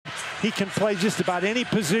he can play just about any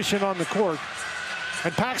position on the court.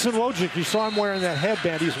 And Paxton Wojcik, you saw him wearing that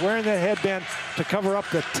headband. He's wearing that headband to cover up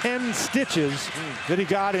the 10 stitches that he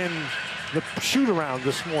got in the shoot-around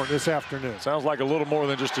this afternoon. Sounds like a little more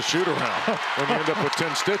than just a shoot-around when you end up with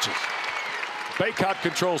 10 stitches. Bacot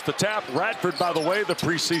controls the tap. Radford, by the way, the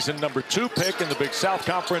preseason #2 pick in the Big South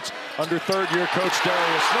Conference under third-year coach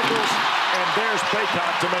Darius Nichols. And there's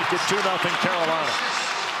Bacot to make it 2-0 Carolina.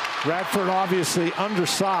 Radford obviously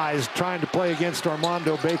undersized, trying to play against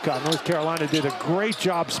Armando Bacot. North Carolina did a great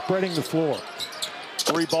job spreading the floor.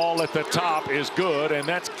 3 ball at the top is good, and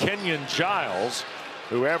that's Kenyon Giles,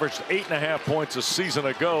 who averaged 8.5 points a season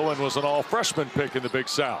ago and was an all-freshman pick in the Big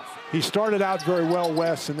South. He started out very well,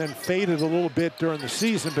 Wes, and then faded a little bit during the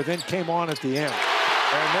season, but then came on at the end.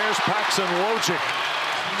 And there's Paxton Wojcik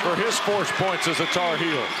for his 4 points as a Tar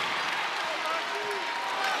Heel.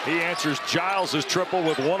 He answers Giles' triple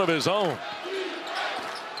with one of his own.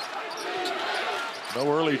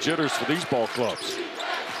 No early jitters for these ball clubs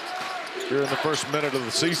here in the first minute of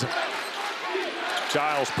the season.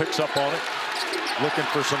 Giles picks up on it, looking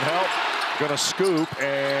for some help. Gonna scoop,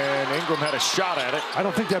 and Ingram had a shot at it. I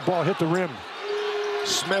don't think that ball hit the rim.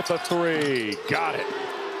 Smith a 3, got it.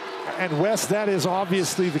 And Wes, that is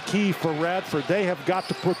obviously the key for Radford. They have got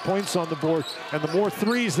to put points on the board, and the more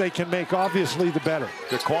threes they can make, obviously, the better.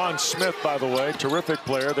 Daquan Smith, by the way, terrific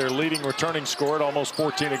player. Their leading returning scorer at almost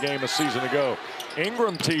 14 a game a season ago.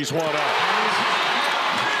 Ingram tees one up.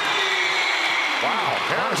 Wow,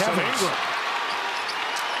 Harrison Ingram.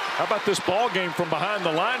 How about this ball game from behind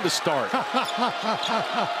the line to start?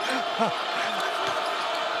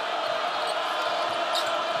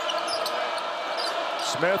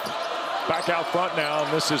 Smith back out front now,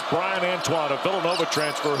 and this is Brian Antoine, a Villanova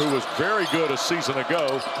transfer who was very good a season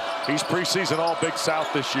ago. He's preseason all Big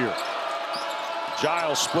South this year.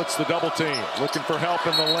 Giles splits the double team, looking for help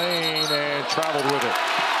in the lane, and traveled with it.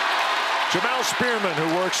 Jamel Spearman,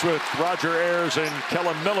 who works with Roger Ayers and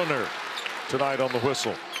Kellen Milliner tonight on the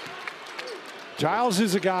whistle. Giles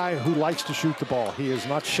is a guy who likes to shoot the ball. He is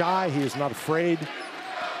not shy. He is not afraid.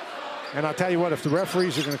 And I'll tell you what, if the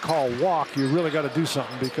referees are going to call a walk, you really got to do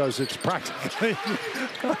something, because it's practically,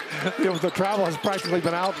 the travel has practically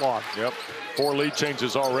been outlawed. Yep, 4 lead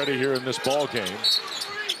changes already here in this ball game.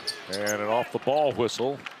 And an off the ball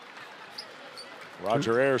whistle.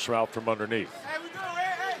 Roger Ayers out from underneath.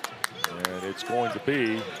 And it's going to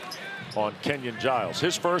be on Kenyon Giles.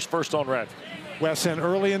 His first on Radford. Wes, and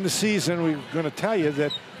early in the season, we're going to tell you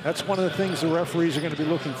that that's one of the things the referees are going to be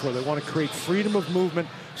looking for. They want to create freedom of movement,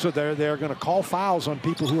 so they're going to call fouls on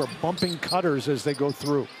people who are bumping cutters as they go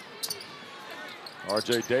through.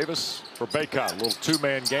 R.J. Davis for Bacot. A little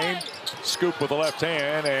 2-man game. Scoop with the left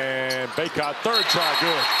hand, and Bacot, 3rd try,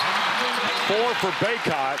 good. 4 for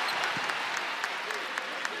Bacot.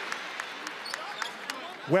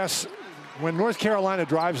 Wes, when North Carolina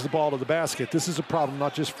drives the ball to the basket, this is a problem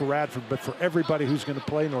not just for Radford, but for everybody who's going to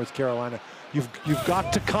play North Carolina. You've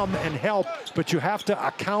got to come and help, but you have to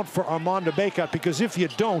account for Armando Bacot, because if you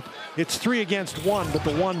don't, it's 3 against 1, but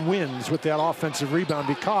the 1 wins with that offensive rebound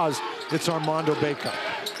because it's Armando Bacot.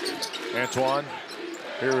 Antoine,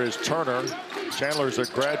 here is Turner. Chandler's a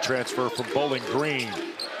grad transfer from Bowling Green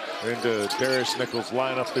into Darius Nichols'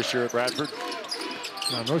 lineup this year at Radford.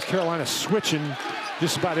 Now, North Carolina switching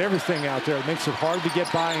just about everything out there. It makes it hard to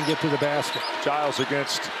get by and get to the basket. Giles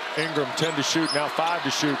against Ingram, 10 to shoot, now 5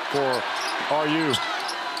 to shoot for RU.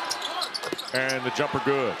 And the jumper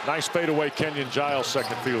good. Nice fadeaway Kenyon Giles,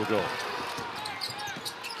 2nd field goal.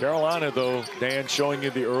 Carolina, though, Dan, showing you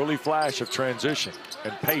the early flash of transition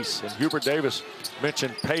and pace. And Hubert Davis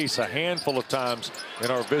mentioned pace a handful of times in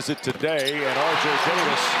our visit today. And R.J.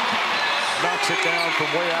 Davis knocks it down from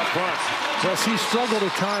way out front. Yes, he struggled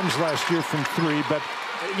at times last year from 3, but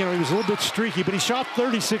he was a little bit streaky, but he shot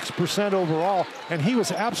 36% overall, and he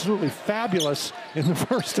was absolutely fabulous in the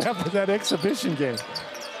first half of that exhibition game.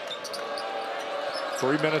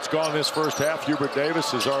 3 minutes gone this first half. Hubert Davis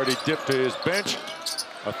has already dipped to his bench.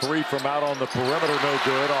 A 3 from out on the perimeter, no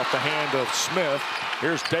good, off the hand of Smith.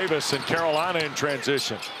 Here's Davis and Carolina in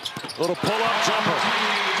transition. Little pull-up jumper.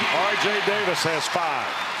 R.J. Davis has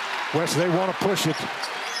 5. Wes, they want to push it.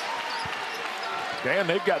 Dan,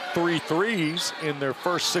 they've got 3 threes in their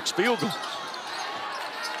first 6 field goals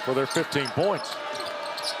for their 15 points.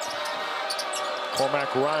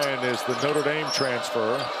 Cormac Ryan is the Notre Dame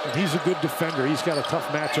transfer. And he's a good defender. He's got a tough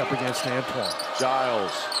matchup against Antoine.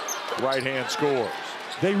 Giles, right-hand scores.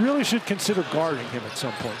 They really should consider guarding him at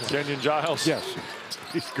some point. Kenyon Giles? Yes.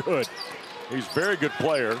 He's good. He's a very good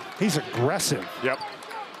player. He's aggressive. Yep.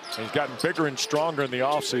 He's gotten bigger and stronger in the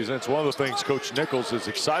offseason. It's one of the things Coach Nichols is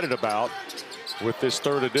excited about. with this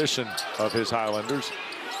third edition of his Highlanders.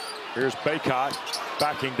 Here's Bacot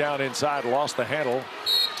backing down inside, lost the handle,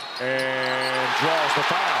 and draws the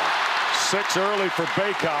foul. 6 early for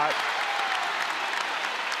Bacot.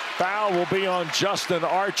 Foul will be on Justin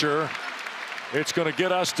Archer. It's going to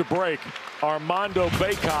get us to break. Armando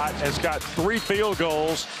Bacot has got 3 field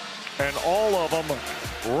goals, and all of them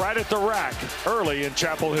right at the rack early in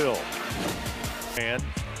Chapel Hill. And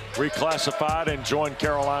reclassified and joined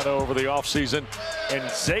Carolina over the offseason. And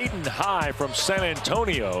Zayden High from San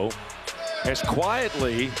Antonio has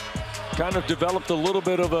quietly kind of developed a little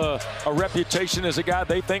bit of a reputation as a guy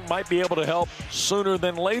they think might be able to help sooner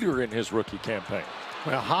than later in his rookie campaign.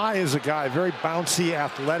 Well, High is a guy, very bouncy,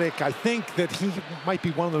 athletic. I think that he might be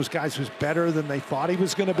one of those guys who's better than they thought he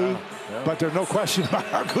was going to be. Yeah. But there's no question about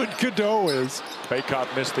how good Cadeau is.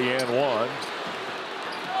 Bacot missed the and one.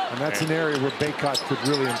 And that's an area where Bacot could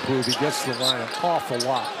really improve. He gets to the line an awful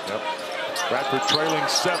lot. Yep. Radford trailing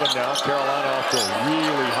 7 now. Carolina off to a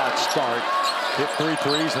really hot start. Hit 3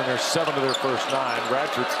 threes, and they're 7 of their first 9.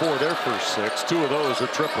 Radford 4 of their first 6. 2 of those are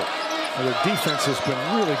triple. Well, their defense has been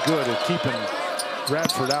really good at keeping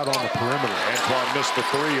Radford out on the perimeter. Antoine missed the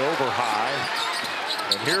 3 over High.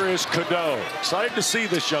 And here is Cadeau. Excited to see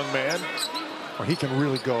this young man. Well, he can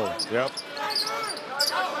really go. Yep.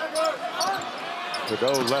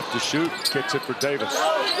 Cadeau left to shoot, kicks it for Davis.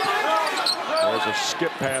 There's a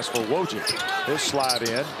skip pass for Wojcik. He'll slide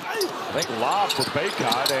in. I think lob for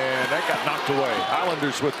Bacot, and that got knocked away.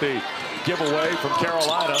 Highlanders with the giveaway from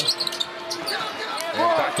Carolina. And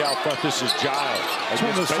back out front, this is Giles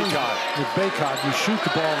against Bacot. With Bacot, you shoot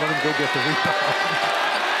the ball and let him go get the rebound.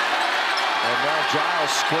 And now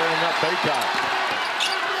Giles squaring up Bacot.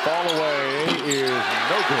 Fall away is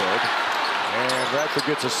no good. And Radford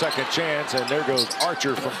gets a second chance, and there goes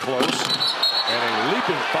Archer from close. And a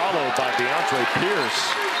leaping follow by DeAndre Pierce.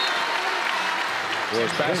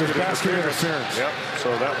 Was basket interference. Yep,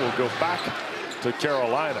 so that will go back to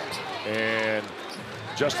Carolina. And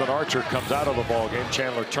Justin Archer comes out of the ball game.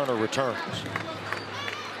 Chandler Turner returns.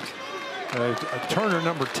 Turner,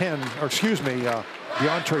 number 10, or excuse me,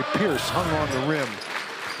 DeAndre Pierce hung on the rim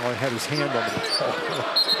while he had his hand on the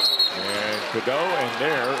ball. And Cadeau, and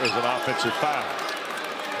there is an offensive foul.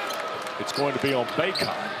 It's going to be on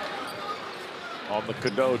Bacot on the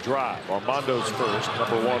Cadeau drive. Armando's first,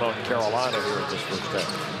 number 1 on Carolina here in this first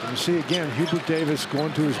half. And you see again, Hubert Davis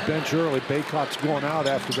going to his bench early. Bacot's going out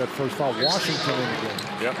after that first foul. Washington in the game.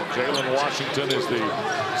 Yep, Jalen Washington is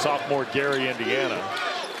the sophomore Gary, Indiana,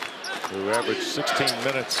 who averaged 16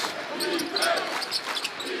 minutes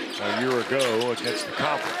a year ago against the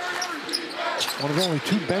conference. One of only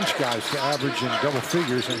 2 bench guys to average in double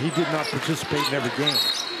figures, and he did not participate in every game.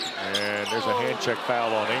 And there's a hand check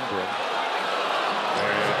foul on Ingram.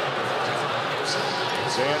 And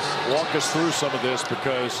Dan, walk us through some of this,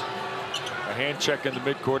 because a hand check in the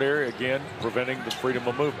midcourt area, again, preventing the freedom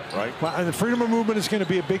of movement, right? Well, and the freedom of movement is going to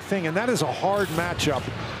be a big thing, and that is a hard matchup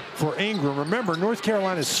for Ingram. Remember, North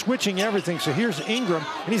Carolina is switching everything, so here's Ingram,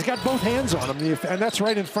 and he's got both hands on him, and that's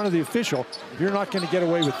right in front of the official. You're not going to get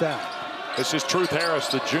away with that. This is Truth Harris,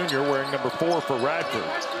 the junior, wearing number 4 for Radford.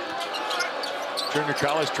 Junior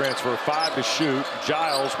college transfer, 5 to shoot.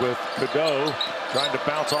 Giles with Cadeau trying to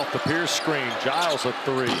bounce off the Pierce screen. Giles a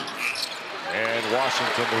 3. And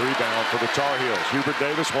Washington the rebound for the Tar Heels. Hubert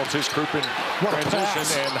Davis wants his group in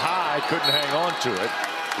transition, and High couldn't hang on to it.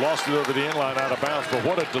 Lost it over the inline out of bounds, but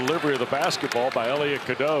what a delivery of the basketball by Elliot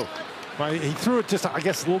Cadeau. Well, he threw it just, I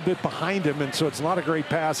guess, a little bit behind him, and so it's not a great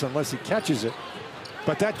pass unless he catches it.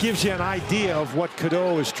 But that gives you an idea of what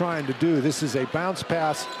Cadeau is trying to do. This is a bounce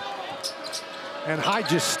pass, and High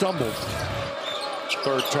just stumbled.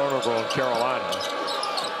 Third turnover on Carolina.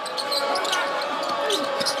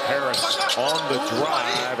 Harris on the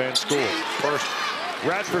drive and scores. First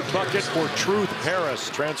Radford bucket for Truth Harris,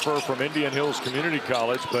 transfer from Indian Hills Community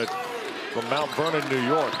College, but from Mount Vernon, New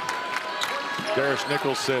York. Darius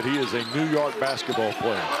Nichols said he is a New York basketball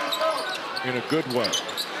player in a good way.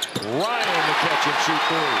 Ryan the catch and shoot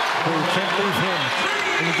 3. Well, you can't leave him.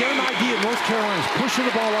 And you get an idea, North Carolina is pushing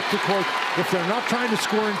the ball up the court. If they're not trying to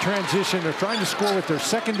score in transition, they're trying to score with their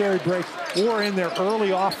secondary break or in their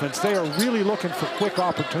early offense. They are really looking for quick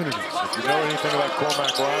opportunities. If you know anything about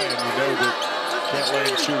Cormac Ryan, you know that can't let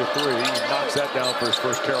him shoot a 3. He knocks that down for his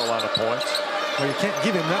first Carolina points. Well, you can't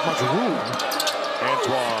give him that much room.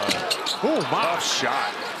 Antoine. Oh, my. Tough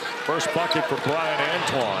shot. First bucket for Brian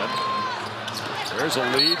Antoine. There's a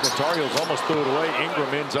lead. The Tar Heels almost threw it away.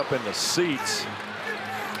 Ingram ends up in the seats.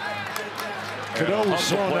 Cadeau was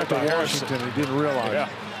throwing that to Washington. He didn't realize. Yeah.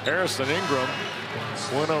 Harrison Ingram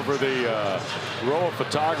went over the row of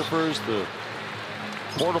photographers, the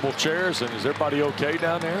Portable chairs, and is everybody okay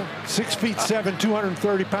down there? 6'7",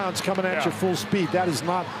 230 pounds coming at you full speed. That is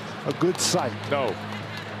not a good sight. No.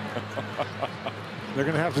 They're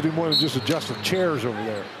going to have to do more than just adjust the chairs over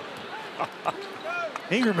there.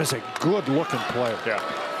 Ingram is a good-looking player. Yeah.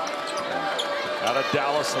 Out of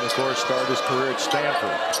Dallas, and of course started his career at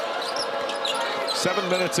Stanford. 7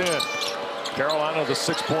 minutes in. Carolina the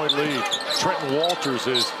 6-point lead. Trenton Walters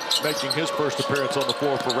is making his first appearance on the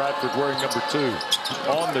floor for Radford, wearing number 2.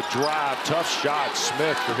 On the drive, tough shot.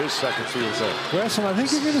 Smith for his second field goal. Wes, and I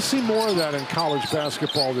think you're going to see more of that in college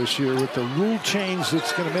basketball this year with the rule change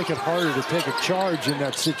that's going to make it harder to take a charge in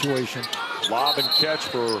that situation. Lob and catch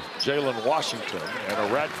for Jalen Washington, and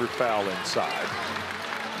a Radford foul inside.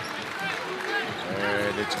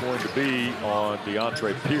 And it's going to be on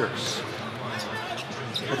DeAndre Pierce.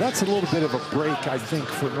 Well, that's a little bit of a break, I think,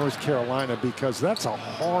 for North Carolina, because that's a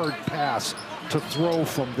hard pass to throw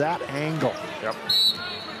from that angle. Yep.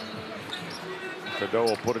 Cadeau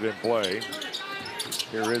will put it in play.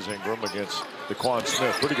 Here is Ingram against DeQuan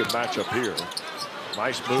Smith. Pretty good matchup here.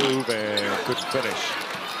 Nice move and couldn't finish.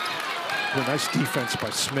 A nice defense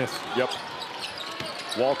by Smith. Yep.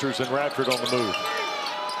 Walters and Radford on the move.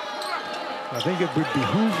 I think it would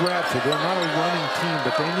behoove Radford. They're not a running team,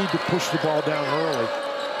 but they need to push the ball down early.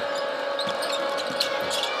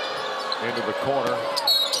 Into the corner,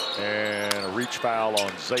 and a reach foul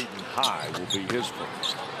on Zayden High will be his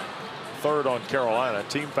first. Third on Carolina.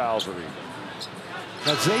 Team fouls are even.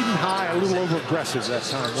 Now Zayden High a little over aggressive that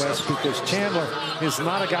time, Wes, because Chandler is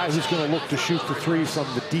not a guy who's going to look to shoot the 3 from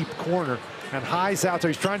the deep corner. And High's out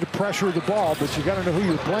there. He's trying to pressure the ball, but you got to know who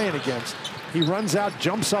you're playing against. He runs out,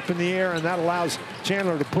 jumps up in the air, and that allows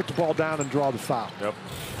Chandler to put the ball down and draw the foul. Yep.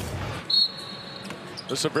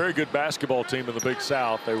 This is a very good basketball team in the Big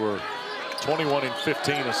South. They were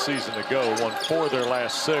 21-15 a season ago, won 4 of their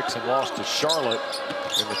last 6, and lost to Charlotte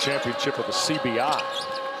in the championship of the CBI.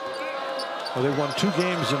 Well, they won 2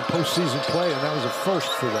 games in postseason play, and that was a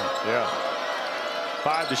first for them. Yeah.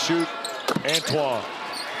 5 to shoot. Antoine.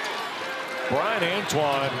 Brian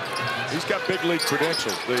Antoine, he's got big league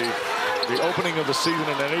credentials. The opening of the season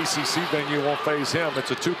in an ACC venue won't faze him.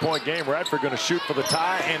 It's a 2-point game. Radford going to shoot for the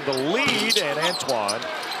tie and the lead, and Antoine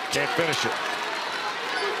can't finish it.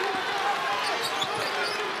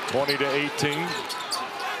 20-18.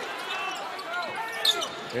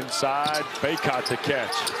 Inside, Bacot to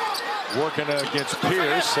catch. Working against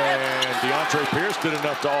Pierce, and DeAndre Pierce did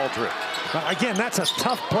enough to alter it. Again, that's a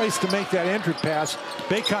tough place to make that entry pass.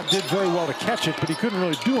 Bacot did very well to catch it, but he couldn't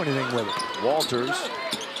really do anything with it. Walters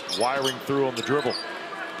wiring through on the dribble.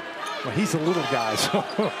 Well, he's a little guy, so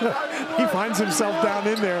he finds himself down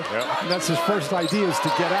in there, and that's his first idea is to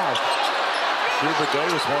get out. Cuba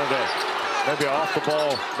Davis wanted to maybe off the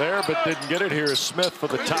ball there, but didn't get it. Here is Smith for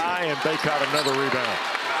the tie, and Bacot another rebound.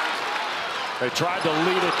 They tried to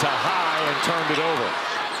lead it to High and turned it over.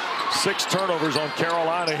 6 turnovers on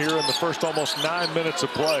Carolina here in the first almost 9 minutes of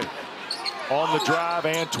play. On the drive,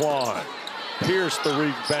 Antoine. Pierce the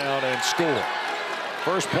rebound and score.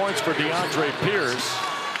 First points for DeAndre Pierce.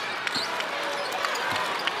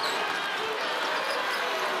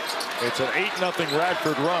 It's an 8-0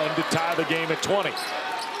 Radford run to tie the game at 20.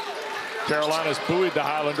 Carolina's buoyed the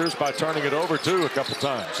Highlanders by turning it over, too, a couple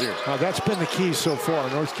times here. That's been the key so far.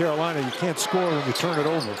 North Carolina, you can't score when you turn it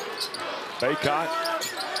over. Bacot.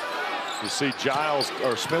 You see Giles,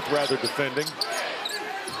 or Smith rather, defending.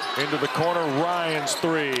 Into the corner, Ryan's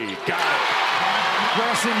 3. Got it.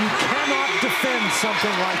 Weston, you cannot defend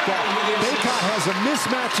something like that. Bacot has a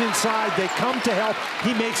mismatch inside. They come to help.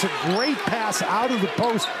 He makes a great pass out of the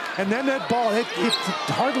post. And then that ball, it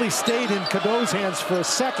hardly stayed in Cadeau's hands for a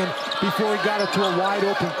second before he got it to a wide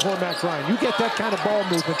open Cormac Ryan. You get that kind of ball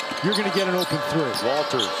movement, you're going to get an open 3.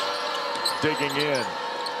 Walters digging in.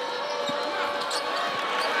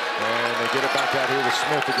 And they get it back out here to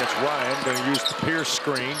Smith against Ryan. Going to use the Pierce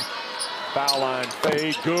screen. Foul line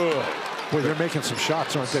fade, good. Boy, they're making some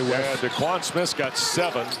shots, aren't they, Wes? Yeah, DeQuan Smith's got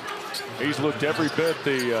 7. He's looked every bit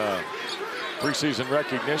the preseason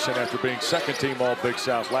recognition after being second team All Big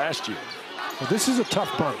South last year. Well, this is a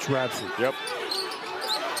tough bunch, Radford. Yep.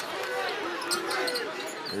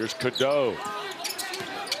 Here's Cadeau.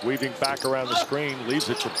 Weaving back around the screen, leaves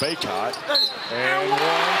it to Bacot. And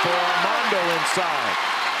one for Armando inside.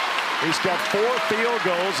 He's got 4 field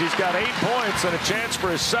goals. He's got 8 points and a chance for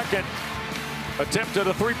his second attempt at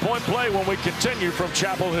a 3-point play when we continue from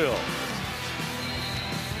Chapel Hill.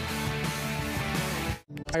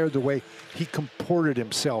 The way he comported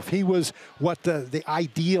himself. He was what the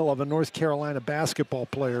ideal of a North Carolina basketball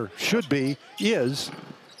player should be, is.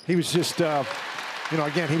 He was just, you know,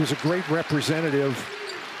 again, he was a great representative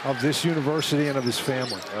of this university and of his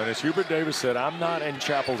family. And as Hubert Davis said, I'm not in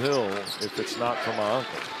Chapel Hill if it's not for my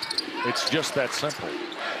uncle. It's just that simple.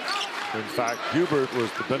 In fact, Hubert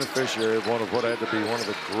was the beneficiary of what had to be one of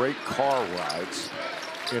the great car rides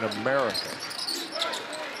in America.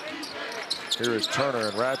 Here is Turner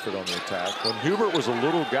and Radford on the attack. When Hubert was a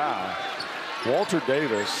little guy, Walter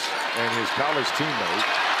Davis and his college teammate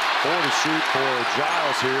forward to shoot for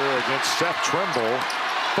Giles here against Seth Trimble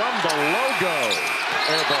from the logo.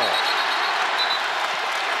 Air ball.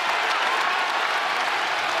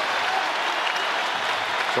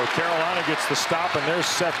 So Carolina gets the stop, and there's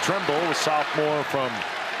Seth Trimble, the sophomore from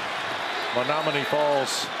Menominee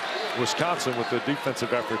Falls, Wisconsin, with the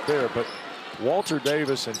defensive effort there. But Walter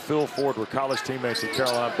Davis and Phil Ford were college teammates at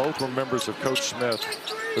Carolina. Both were members of Coach Smith,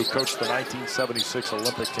 who coached the 1976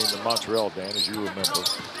 Olympic team in Montreal, Dan, as you remember.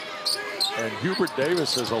 And Hubert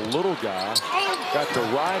Davis, as a little guy, got to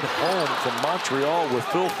ride home from Montreal with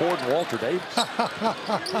Phil Ford and Walter Davis.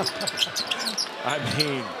 I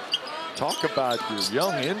mean, talk about your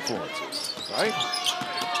young influences, right?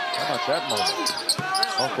 How about that moment?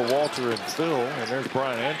 Uncle Walter and Phil, and there's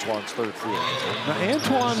Brian Antoine's third field. Now,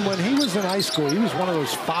 Antoine, when he was in high school, he was one of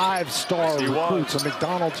those five-star recruits, a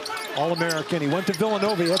McDonald's All-American. He went to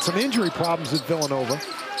Villanova. He had some injury problems at Villanova.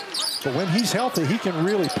 But when he's healthy, he can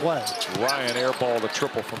really play. Ryan airballed a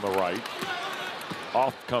triple from the right.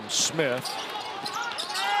 Off comes Smith.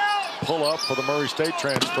 Pull up for the Murray State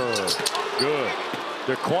transfer. Good.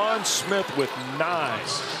 DeQuan Smith with 9.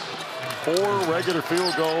 4 regular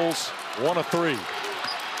field goals, 1 of 3.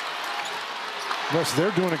 Yes,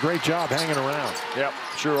 they're doing a great job hanging around. Yep,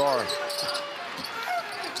 sure are.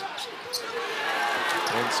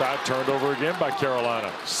 Inside turned over again by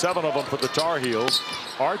Carolina. 7 of them for the Tar Heels.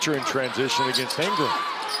 Archer in transition against Ingram.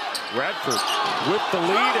 Radford with the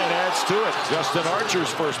lead and adds to it. Justin Archer's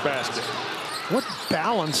first basket. What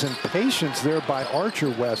balance and patience there by Archer,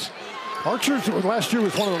 Wes. Archer last year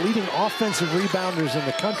was one of the leading offensive rebounders in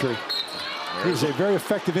the country. He's a very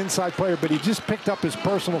effective inside player, but he just picked up his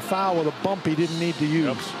personal foul with a bump he didn't need to use.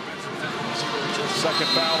 Yep. Second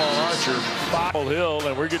foul on Archer. Chapel Hill,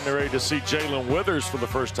 and we're getting ready to see Jalen Withers for the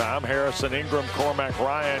first time. Harrison Ingram, Cormac,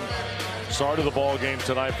 Ryan started the ball game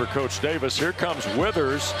tonight for Coach Davis. Here comes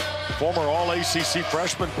Withers, former All-ACC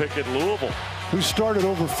freshman pick at Louisville. Who started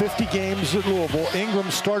over 50 games at Louisville. Ingram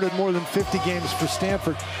started more than 50 games for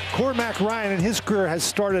Stanford. Cormac Ryan in his career has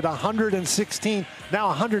started 116, now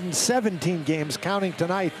 117 games, counting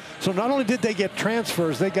tonight. So not only did they get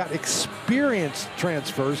transfers, they got experienced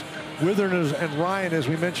transfers. Withers and Ryan, as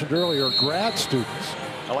we mentioned earlier, are grad students.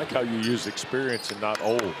 I like how you use experience and not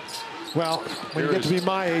old. Well, when you get to be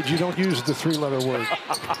my age, you don't use the 3-letter word.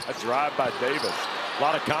 A drive by Davis. A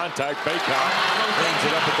lot of contact. Bacot brings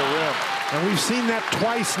it up at the rim. And we've seen that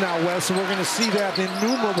twice now, Wes, and we're going to see that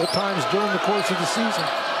innumerable times during the course of the season.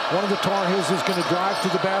 One of the Tar Heels is going to drive to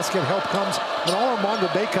the basket. Help comes, and all Armando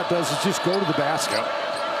Bacot does is just go to the basket. Yep.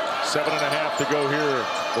 7.5 to go here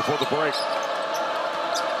before the break.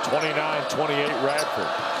 29-28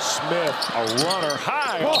 Radford. Smith, a runner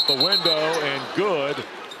high off the window, and good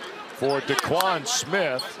for DeQuan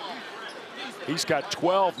Smith. He's got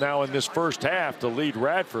 12 now in this first half to lead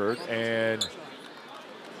Radford, and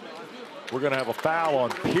we're going to have a foul on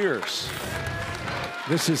Pierce.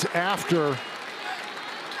 This is after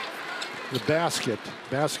the basket.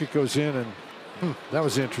 Basket goes in, and that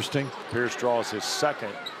was interesting. Pierce draws his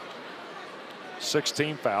second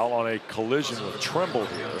 16 foul on a collision with Trimble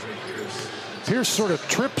here. Pierce sort of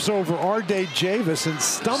trips over R.J. Javis and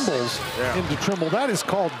stumbles into Trimble. That is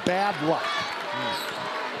called bad luck.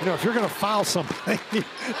 You know, if you're going to foul something,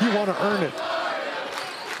 you want to earn it.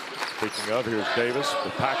 Speaking of, here's Davis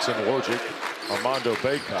with Paxson Wojcik, Armando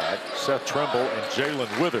Bacot, Seth Trimble, and Jalen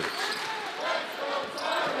Withers.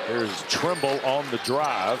 Here's Trimble on the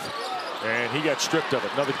drive, and he got stripped of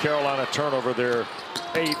it. Another Carolina turnover there,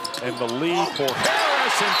 8th, and the lead for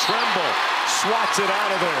Harrison Trimble. Swats it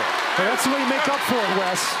out of there. Hey, that's the way you make up for it,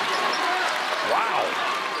 Wes. Wow.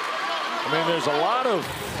 I mean, there's a lot of,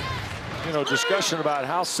 discussion about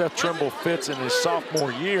how Seth Trimble fits in his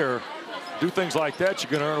sophomore year. Do things like that, you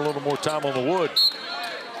can earn a little more time on the wood.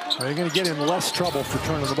 Well, you're going to get in less trouble for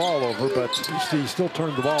turning the ball over, but he still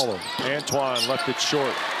turned the ball over. Antoine left it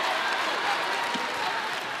short.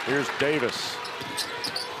 Here's Davis.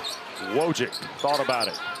 Wojcik thought about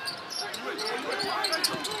it.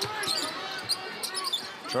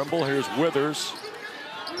 Trimble, here's Withers.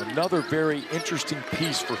 Another very interesting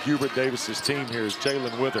piece for Hubert Davis's team here is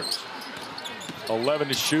Jalen Withers. 11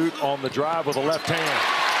 to shoot on the drive with a left hand.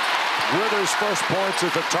 Withers' first points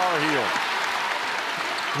as a Tar Heel.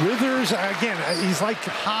 Withers, again, he's like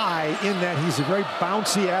high in that he's a very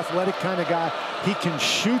bouncy, athletic kind of guy. He can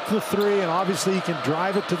shoot the three, and obviously he can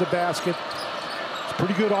drive it to the basket. It's a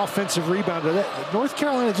pretty good offensive rebounder. North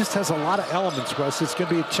Carolina just has a lot of elements, Wes. It's going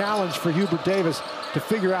to be a challenge for Hubert Davis to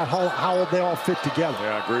figure out how they all fit together.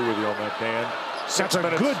 Yeah, I agree with you on that, Dan. That's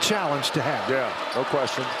a good challenge to have. Yeah, no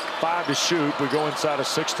question. 5 to shoot. We go inside of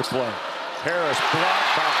 6 to play. Harris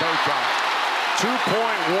blocked by Bacot. 2.1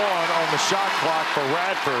 on the shot clock for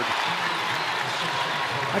Radford.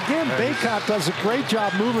 Again, Bacot does a great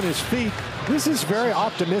job moving his feet. This is very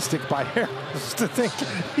optimistic by Harris to think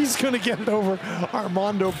he's going to get it over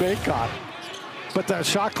Armando Bacot. But the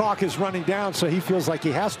shot clock is running down, so he feels like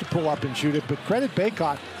he has to pull up and shoot it. But credit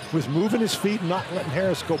Bacot with moving his feet and not letting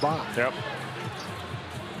Harris go by. Yep.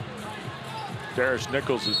 Darius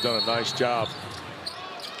Nichols has done a nice job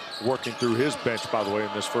working through his bench, by the way,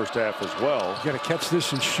 in this first half as well. You got to catch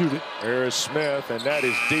this and shoot it. There is Smith, and that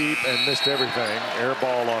is deep and missed everything. Air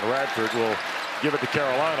ball on Radford will give it to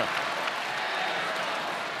Carolina.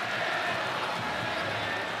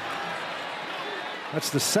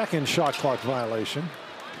 That's the second shot clock violation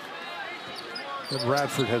that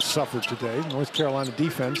Radford has suffered today. North Carolina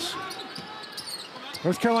defense.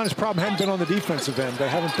 North Carolina's problem hadn't been on the defensive end. They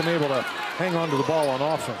haven't been able to hang on to the ball on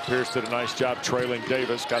offense. Pierce did a nice job trailing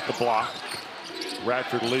Davis, got the block.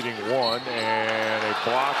 Radford leading 1, and a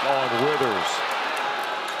block on Withers.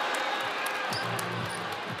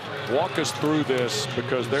 Walk us through this,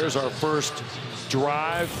 because there's our first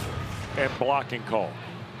drive and blocking call.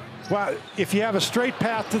 Well, if you have a straight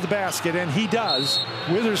path to the basket, and he does,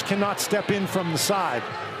 Withers cannot step in from the side.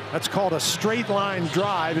 That's called a straight line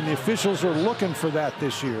drive, and the officials are looking for that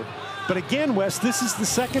this year. But again, Wes, this is the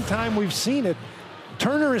second time we've seen it.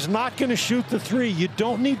 Turner is not going to shoot the three. You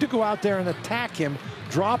don't need to go out there and attack him,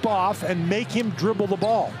 drop off, and make him dribble the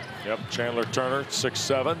ball. Yep, Chandler Turner,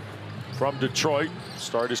 6'7", from Detroit.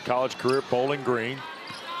 Started his college career at Bowling Green.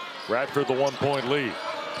 Radford the 1-point lead.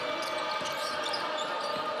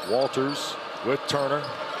 Walters with Turner.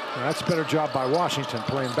 Now, that's a better job by Washington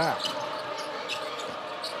playing back.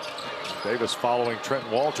 Davis following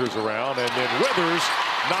Trenton Walters around, and then Withers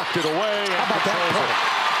knocked it away. How about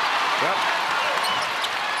that?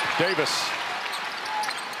 Yep. Davis.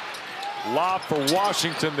 Lob for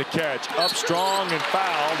Washington to catch. Up strong and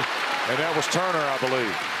fouled, and that was Turner, I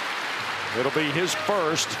believe. It'll be his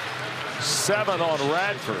first. 7 on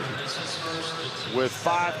Radford with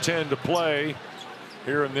 5:10 to play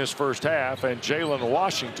here in this first half. And Jalen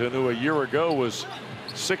Washington, who a year ago was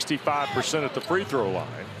 65% at the free throw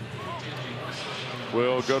line,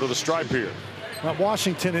 will go to the stripe here. Well,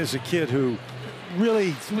 Washington is a kid who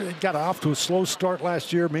really got off to a slow start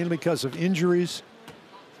last year, mainly because of injuries.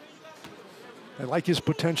 I like his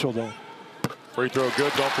potential, though. Free throw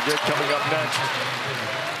good. Don't forget, coming up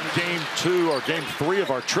next, game 2 or game 3 of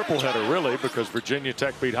our triple header, really, because Virginia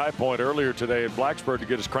Tech beat High Point earlier today at Blacksburg to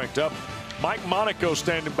get us cranked up. Mike Monaco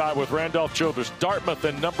standing by with Randolph Childress. Dartmouth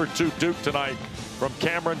and number 2 Duke tonight from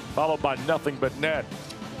Cameron, followed by Nothing But Net.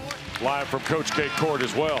 Live from Coach K Court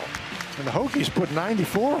as well. And the Hokies put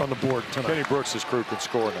 94 on the board tonight. Kenny Brooks' crew can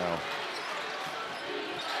score now.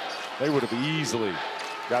 They would have easily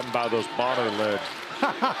gotten by those Bonner-led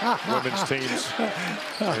women's teams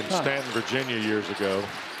in Stanton, Virginia years ago.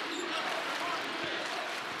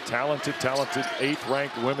 Talented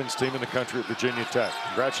 8th-ranked women's team in the country at Virginia Tech.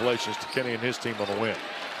 Congratulations to Kenny and his team on the win.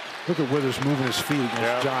 Look at Withers moving his feet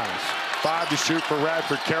against Giles. 5 to shoot for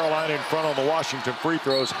Radford. Carolina in front on the Washington free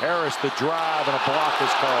throws. Harris the drive, and a block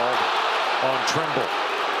is called on Trimble.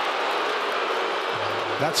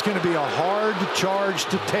 That's going to be a hard charge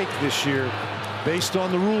to take this year based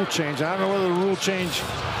on the rule change. I don't know whether the rule change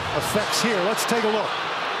affects here. Let's take a look.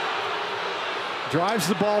 Drives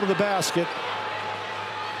the ball to the basket.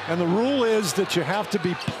 And the rule is that you have to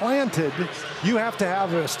be planted. You have to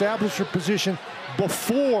have an established your position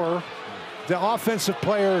before the offensive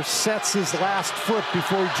player sets his last foot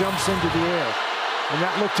before he jumps into the air. And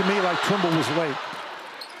that looked to me like Trimble was late.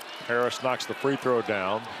 Harris knocks the free throw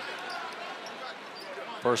down.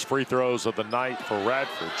 First free throws of the night for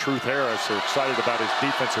Radford. Truth Harris are excited about his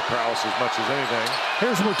defensive prowess as much as anything.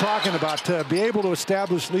 Here's what we're talking about. To be able to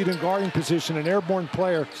establish lead and guarding position, an airborne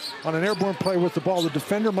player on an airborne play with the ball, the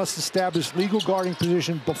defender must establish legal guarding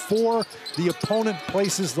position before the opponent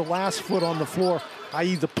places the last foot on the floor,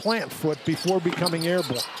 i.e. the plant foot, before becoming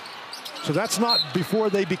airborne. So that's not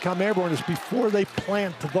before they become airborne, it's before they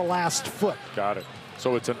plant the last foot. Got it.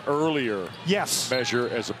 So it's an earlier measure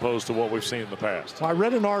as opposed to what we've seen in the past. Well, I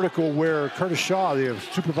read an article where Curtis Shaw, the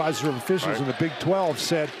supervisor of officials in the Big 12,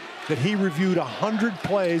 said that he reviewed 100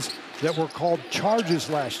 plays that were called charges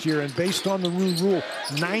last year, and based on the rule,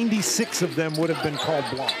 96 of them would have been called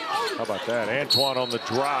blocks. How about that? Antoine on the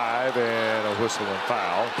drive and a whistle and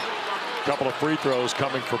foul. A couple of free throws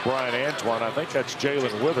coming for Brian Antoine. I think that's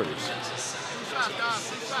Jalen Withers.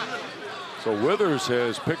 So Withers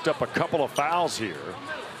has picked up a couple of fouls here.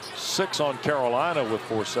 6 on Carolina with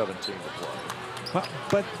 4:17 to play.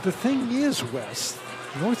 But the thing is, Wes,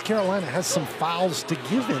 North Carolina has some fouls to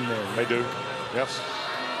give in there. They do. Yep.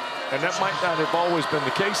 And that might not have always been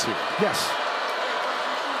the case here. Yes.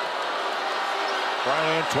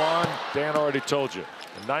 Brian Antoine, Dan already told you,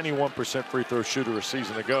 a 91% free throw shooter a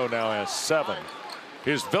season ago, now has 7.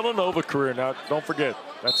 His Villanova career, now don't forget,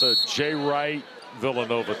 that's a Jay Wright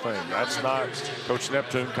Villanova thing. That's not Coach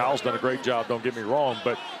Neptune. Kyle's done a great job, don't get me wrong,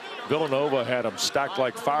 but Villanova had them stacked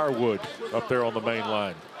like firewood up there on the main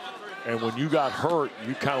line. And when you got hurt,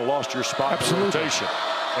 you kind of lost your spot in the rotation.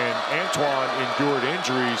 And Antoine endured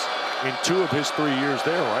injuries in 2 of his 3 years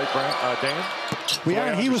there, right, Dan? Well,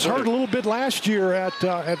 yeah, he was hurt a little bit last year at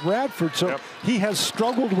Radford, so he has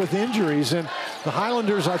struggled with injuries. And the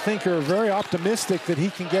Highlanders, I think, are very optimistic that he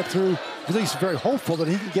can get through, at least very hopeful that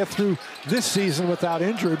he can get through this season without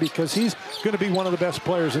injury, because he's going to be one of the best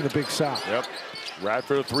players in the Big South. Yep.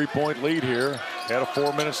 Radford a 3-point lead here. Had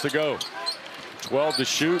 4 minutes to go. 12 to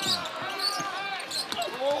shoot.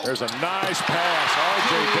 There's a nice pass.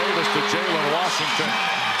 R.J. Davis to Jalen Washington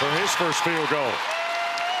for his first field goal.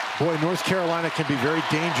 Boy, North Carolina can be very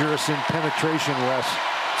dangerous in penetration, Wes.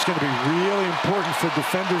 It's going to be really important for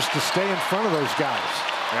defenders to stay in front of those guys.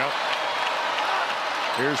 Yep.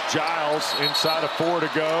 Here's Giles inside of 4 to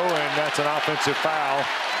go, and that's an offensive foul.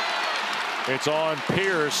 It's on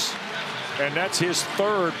Pierce, and that's his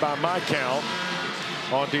 3rd by my count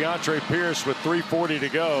on DeAndre Pierce with 3:40 to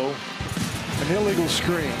go. An illegal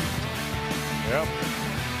screen. Yep.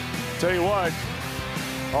 Tell you what,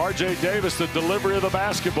 R.J. Davis, the delivery of the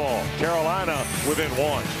basketball. Carolina within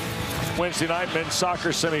 1. Wednesday night men's soccer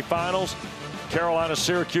semifinals.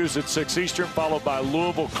 Carolina-Syracuse at 6 Eastern, followed by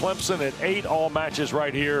Louisville-Clemson at 8. All matches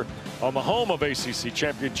right here on the home of ACC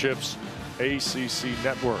Championships, ACC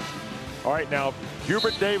Network. All right, now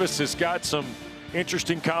Hubert Davis has got some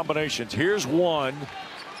interesting combinations. Here's one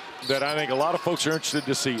that I think a lot of folks are interested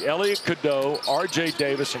to see. Elliot Cadeau, R.J.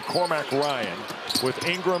 Davis, and Cormac Ryan with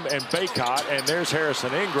Ingram and Bacot. And there's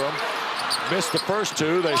Harrison Ingram. Missed the first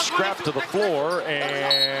 2. They scrapped to the floor,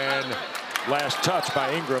 and last touch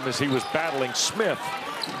by Ingram as he was battling Smith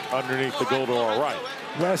underneath the goal to our right.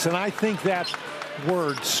 Wes, and I think that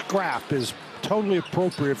word scrap is totally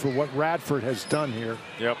appropriate for what Radford has done here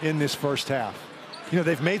in this first half. You know,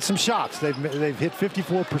 they've made some shots. They've hit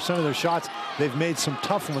 54% of their shots. They've made some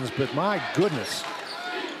tough ones, but my goodness,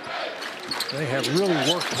 they have really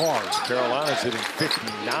worked hard. Carolina's hitting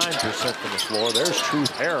 59% from the floor. There's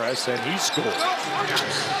Truth Harris, and he scored.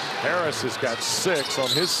 Harris has got 6 on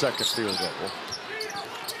his 2nd field goal.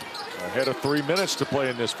 Ahead of 3 minutes to play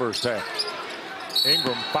in this first half.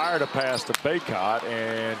 Ingram fired a pass to Bacot,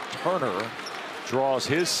 and Turner draws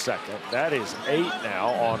his 2nd. That is 8 now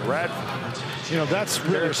on Radford. You know, that's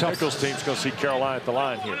really tough. Nichols' team's going to see Carolina at the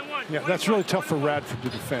line here. Yeah, that's really tough for Radford to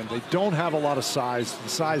defend. They don't have a lot of size. The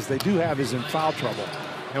size they do have is in foul trouble.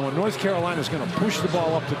 And when North Carolina is going to push the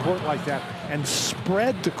ball up the court like that and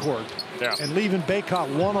spread the court and leaving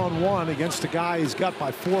Bacot one-on-one against a guy he's got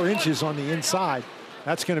by 4 inches on the inside,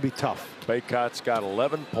 that's going to be tough. Bacot's got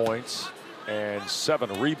 11 points and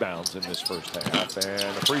 7 rebounds in this first half,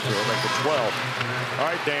 and a free throw make it 12. All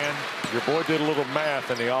right, Dan, your boy did a little math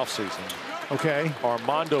in the offseason. Okay.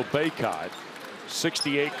 Armando Bacot,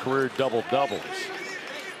 68 career double-doubles,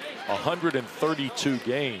 132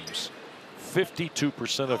 games.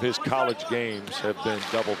 52% of his college games have been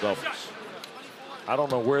double-doubles. I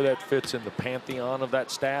don't know where that fits in the pantheon of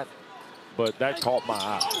that stat, but that caught my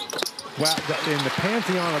eye. Well, in the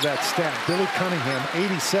pantheon of that stat, Billy Cunningham,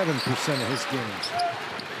 87% of his games.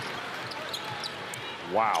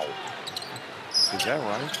 Wow. Is that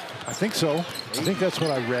right? I think so. I think that's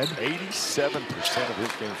what I read. 87% of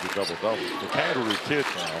his games were double-doubles. The Kangaroo Kid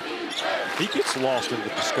now, he gets lost in the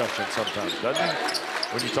discussion sometimes, doesn't he?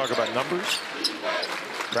 When you talk about numbers.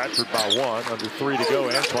 Radford by 1, under 3 to go.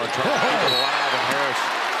 Antoine trying to keep it alive, and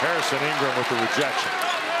Harrison Ingram with the rejection.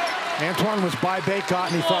 Antoine was by Bacot,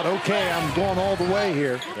 and he thought, okay, I'm going all the way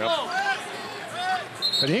here. Yep.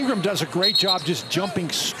 But Ingram does a great job just jumping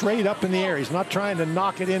straight up in the air. He's not trying to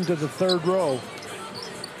knock it into the 3rd row.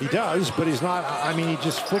 He does, but he's not, I mean, he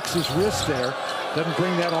just flicks his wrist there. Doesn't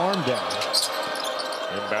bring that arm down.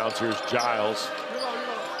 Inbounds, here's Giles.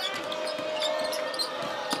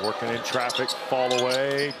 Working in traffic, fall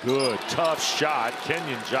away, good, tough shot.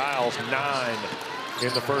 Kenyon Giles, 9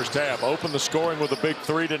 in the first half. Opened the scoring with a big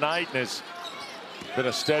 3 tonight, and has been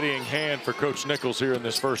a steadying hand for Coach Nichols here in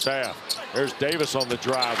this first half. There's Davis on the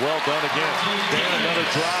drive. Well done again. Dan, another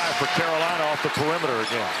drive for Carolina off the perimeter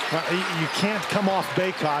again. You can't come off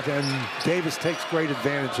Bacot, and Davis takes great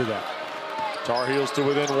advantage of that. Tar Heels to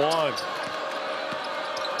within 1.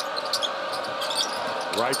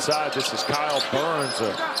 Right side, this is Kyle Burns,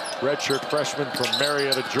 a redshirt freshman from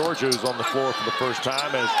Marietta, Georgia, who's on the floor for the first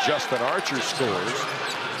time as Justin Archer scores.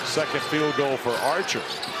 Second field goal for Archer.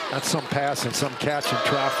 That's some pass and some catch in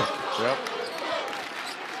traffic. Yep.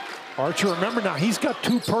 Archer, remember now, he's got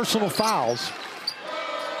 2 personal fouls.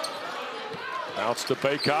 Bounce to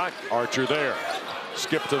Bacot. Archer there.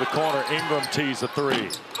 Skip to the corner. Ingram tees a 3.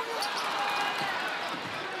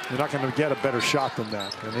 You're not going to get a better shot than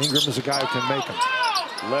that. And Ingram is a guy who can make them.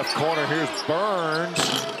 Left corner, here's Burns.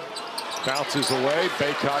 Bounces away.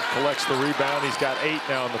 Bacot collects the rebound. He's got 8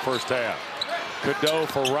 now in the first half. Cadeau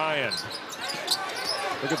for Ryan.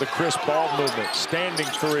 Look at the crisp ball movement. Standing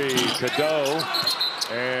 3, Cadeau.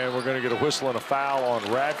 And we're going to get a whistle and a foul on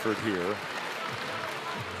Radford here.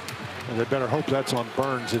 Well, they better hope that's on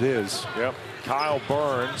Burns. It is. Yep. Kyle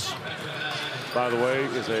Burns, by the way,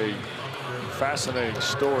 is a fascinating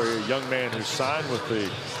story. A young man who signed with the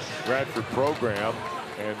Radford program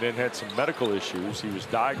and then had some medical issues. He was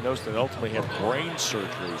diagnosed and ultimately had brain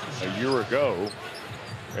surgery a year ago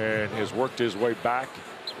and has worked his way back,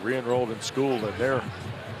 re-enrolled in school, and they're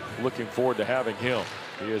looking forward to having him.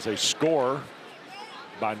 He is a scorer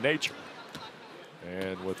by nature.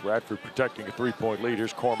 And with Radford protecting a 3-point lead,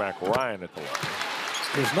 here's Cormac Ryan at the line.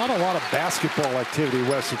 There's not a lot of basketball activity,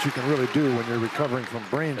 Wes, that you can really do when you're recovering from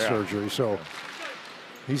brain surgery. So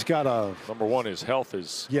he's got a... Number one, his health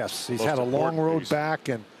is... Yes, he's had a long road back,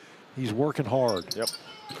 and he's working hard. Yep.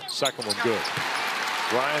 Second one good.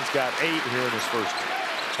 Ryan's got 8 here in his first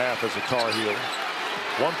half as a Tar Heel.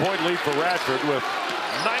 1-point lead for Radford with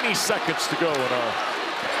 90 seconds to go in our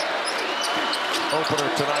opener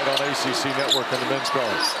tonight on ACC Network and the men's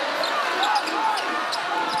guard.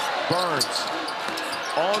 Burns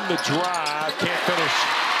on the drive, can't finish.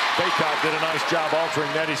 Bacot did a nice job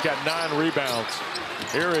altering that. He's got 9 rebounds.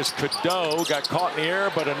 Here is Cadeau, got caught in the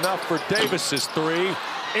air, but enough for Davis's 3.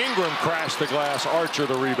 Ingram crashed the glass. Archer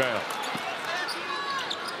the rebound.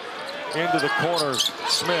 Into the corner,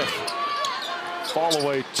 Smith. Fall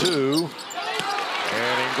away 2.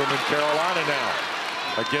 And Ingram and Carolina now.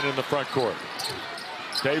 Again in the front court.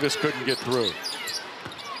 Davis couldn't get through.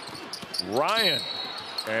 Ryan.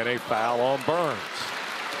 And a foul on Burns.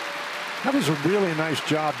 That was a really nice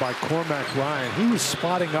job by Cormac Ryan. He was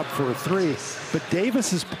spotting up for a 3, but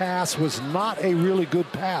Davis's pass was not a really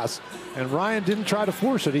good pass, and Ryan didn't try to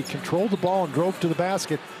force it. He controlled the ball and drove to the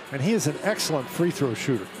basket, and he is an excellent free throw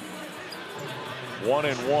shooter. 1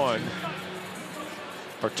 and 1.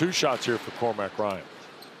 Or 2 shots here for Cormac Ryan.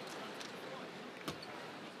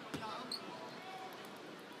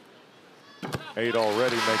 Eight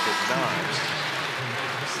already, make it 9.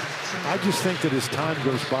 I just think that as time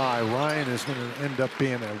goes by, Ryan is going to end up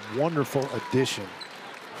being a wonderful addition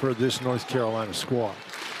for this North Carolina squad.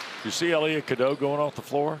 You see Elliot Cadeau going off the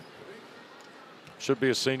floor? Should be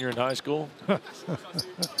a senior in high school.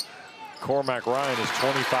 Cormac Ryan is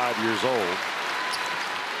 25 years old.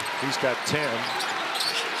 He's got 10.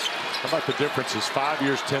 How about the difference is 5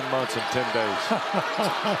 years, 10 months, and 10 days.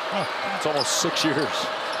 It's almost 6 years.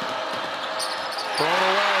 Thrown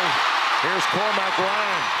away. Here's Cormac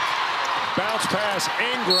Ryan. Bounce pass,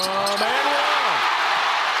 Ingram, and one.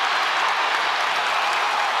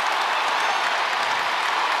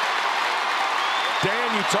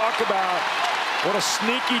 Dan, you talk about what a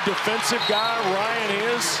sneaky defensive guy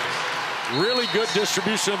Ryan is. Really good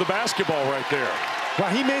distribution of the basketball right there. Well,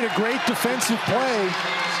 he made a great defensive play,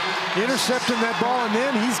 intercepting that ball, and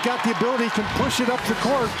then he's got the ability, he can push it up the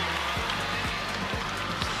court.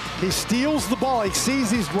 He steals the ball. He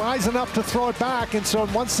sees he's rising up to throw it back, and so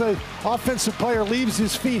once the offensive player leaves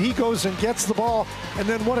his feet, he goes and gets the ball, and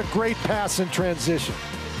then what a great pass in transition.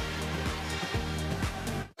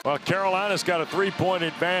 Well, Carolina's got a 3-point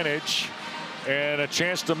advantage and a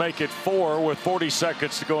chance to make it 4 with 40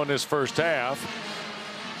 seconds to go in this first half.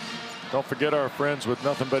 Don't forget our friends with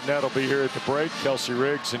Nothing But Net will be here at the break. Kelsey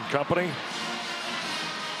Riggs and company.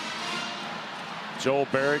 Joel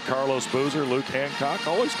Berry, Carlos Boozer, Luke Hancock.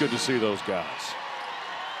 Always good to see those guys.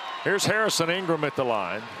 Here's Harrison Ingram at the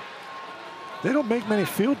line. They don't make many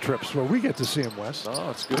field trips where we get to see him, Wes.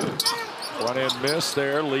 Oh, it's good. Run in miss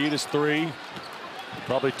there. Lead is 3.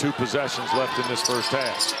 Probably 2 possessions left in this first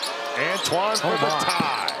half. Antoine for the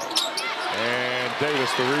tie. And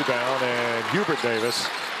Davis the rebound, and Hubert Davis.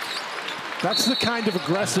 That's the kind of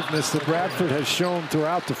aggressiveness that Radford has shown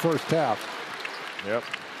throughout the first half. Yep.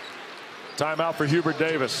 Timeout for Hubert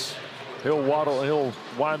Davis. He'll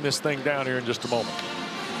wind this thing down here in just a moment.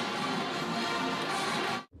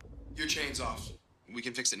 Your chain's off. We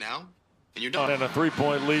can fix it now, and you're done. And a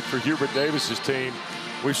three-point lead for Hubert Davis's team.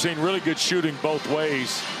 We've seen really good shooting both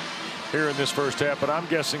ways here in this first half, but I'm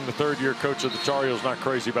guessing the third-year coach of the Tar Heels not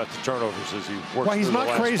crazy about the turnovers as he works. Well, he's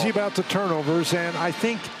not crazy moment. about the turnovers, and I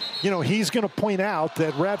think, you know, he's going to point out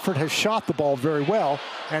that Radford has shot the ball very well,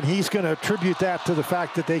 and he's going to attribute that to the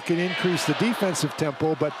fact that they could increase the defensive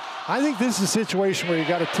tempo. But I think this is a situation where you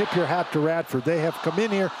got to tip your hat to Radford. They have come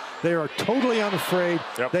in here. They are totally unafraid.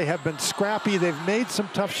 Yep. They have been scrappy. They've made some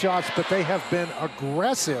tough shots, but they have been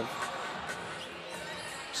aggressive.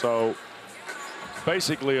 So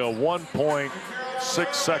basically a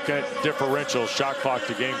 1.6-second differential shot clock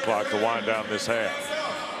to game clock to wind down this half.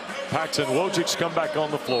 Paxton Wojcik's come back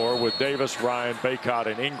on the floor with Davis, Ryan, Bacot,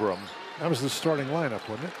 and Ingram. That was the starting lineup,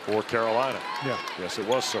 wasn't it? For Carolina. Yeah. Yes, it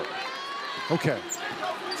was, sir. Okay.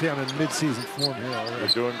 See, I'm in mid-season form here already. You're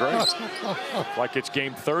doing great. Like it's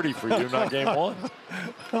game 30 for you, not game 1.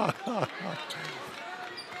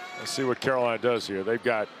 Let's see what Carolina does here. They've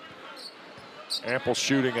got ample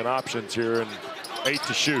shooting and options here, and 8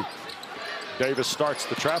 to shoot. Davis starts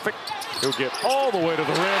the traffic. He'll get all the way to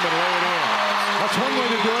the rim and lay it in. That's one way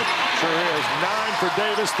to do it. Sure is. 9 for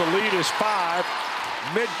Davis. The lead is 5.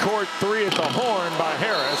 Midcourt 3 at the horn by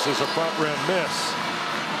Harris is a front rim miss.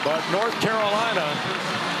 But North Carolina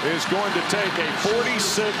is going to take a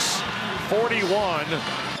 46-41.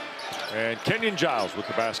 And Kenyon Giles with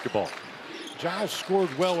the basketball. Giles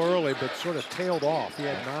scored well early, but sort of tailed off. He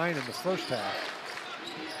had 9 in the first half.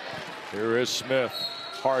 Here is Smith.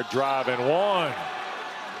 Hard drive and 1.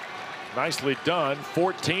 Nicely done.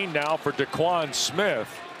 14 now for Daquan Smith.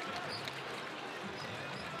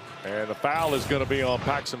 And the foul is going to be on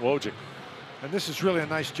Paxton Wojcik. And this is really a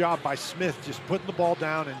nice job by Smith, just putting the ball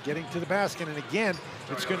down and getting to the basket. And again,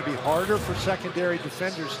 it's going to be harder for secondary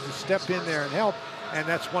defenders to step in there and help. And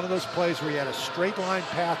that's one of those plays where he had a straight line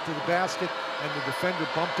path to the basket and the defender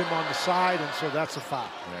bumped him on the side, and so that's a foul.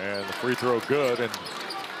 And the free throw good, and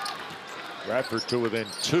Radford to within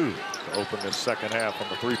 2 to open this second half on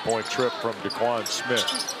the three-point trip from Daquan Smith.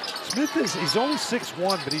 Smith he's only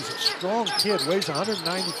 6'1", but he's a strong kid, weighs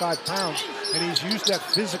 195 pounds, and he's used that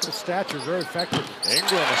physical stature very effectively.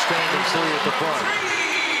 Ingram a standing 3 at the front.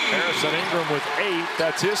 Harrison Ingram with 8.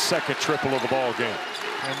 That's his second triple of the ball game.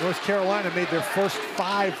 And North Carolina made their first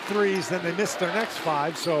 5 threes, then they missed their next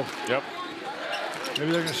 5, so yep.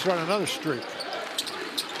 Maybe they're going to start another streak.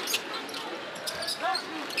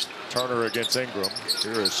 Turner against Ingram.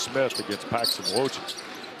 Here is Smith against Paxton Wojcik.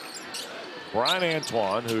 Brian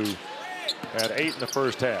Antoine, who had 8 in the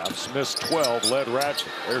first half. Smith's 12 led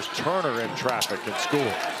Radford. There's Turner in traffic and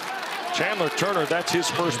score. Chandler Turner, that's his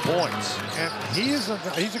first points. And he's a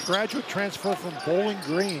graduate transfer from Bowling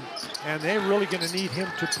Green, and they're really going to need him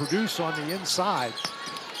to produce on the inside.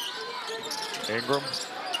 Ingram,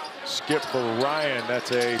 skip for Ryan.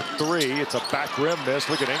 That's a 3. It's a back rim miss.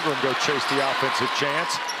 Look at Ingram go chase the offensive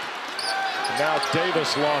chance. And now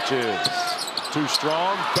Davis launches. Too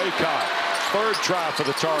strong. Bacot. Third try for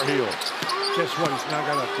the Tar Heels. Guess what? He's now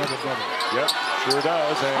got a double-double. Yep, sure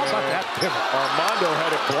does. And how about that pivot? Armando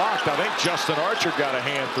had it blocked. I think Justin Archer got a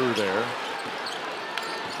hand through there.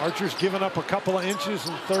 Archer's given up a couple of inches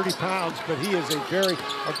and 30 pounds, but he is a very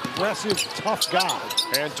aggressive, tough guy.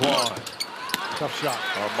 Antoine. Tough shot.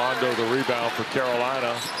 Armando the rebound for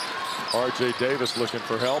Carolina. R.J. Davis looking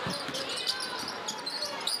for help.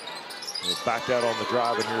 We'll back out on the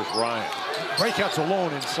drive, and here's Ryan. Breakout's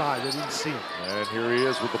alone inside. They didn't see him. And here he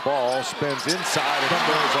is with the ball. Spins inside and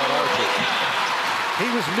throws on Archer. He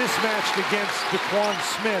was mismatched against Daquan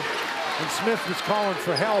Smith, and Smith was calling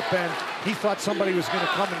for help, and he thought somebody was going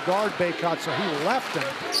to come and guard Bacot, so he left him.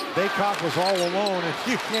 Bacot was all alone, and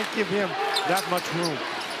you can't give him that much room.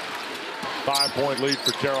 5-point lead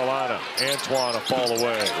for Carolina. Antoine a fall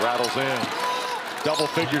away. Rattles in. Double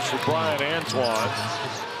figures for Brian Antoine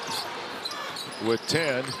with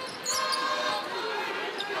 10.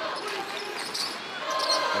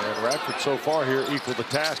 And Radford so far here equal the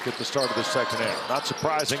task at the start of the second half. Not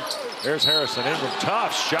surprising. There's Harrison Ingram.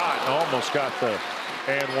 Tough shot and almost got the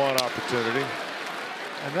and one opportunity.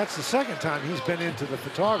 And that's the second time he's been into the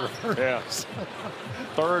photographer. Yes.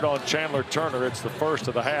 Third on Chandler Turner. It's the first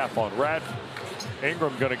of the half on Radford.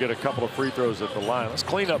 Ingram going to get a couple of free throws at the line. Let's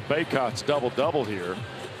clean up Bacot's double-double here.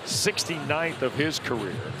 69th of his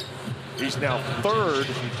career. He's now 3rd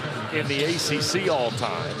in the ACC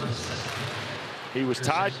all-time. He was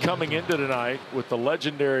tied coming into tonight with the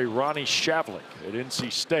legendary Ronnie Shavlik at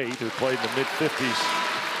NC State, who played in the mid-50s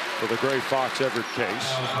for the Gray Fox Everett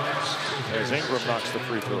case, as Ingram knocks the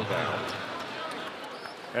free throw down.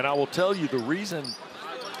 And I will tell you, the reason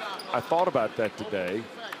I thought about that today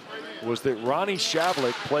was that Ronnie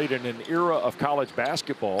Shavlik played in an era of college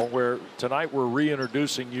basketball where tonight we're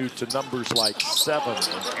reintroducing you to numbers like 7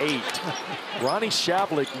 and 8. Ronnie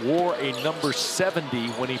Shavlik wore a number 70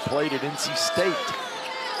 when he played at NC State.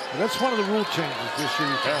 And that's one of the rule changes this year.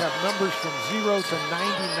 You can have numbers from 0 to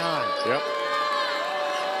 99. Yep.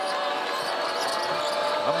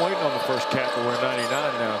 I'm waiting on the first cat to wear 99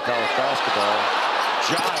 now in college basketball.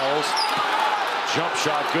 Giles, jump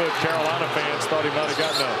shot good. Carolina fans thought he might have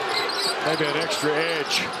gotten maybe an extra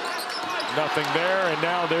edge. Nothing there, and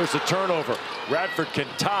now there's a turnover. Radford can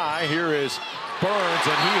tie. Here is Burns,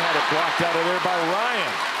 and he had it blocked out of there by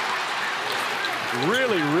Ryan.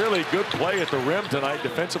 Really, really good play at the rim tonight,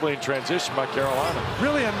 defensively in transition by Carolina.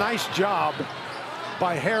 Really a nice job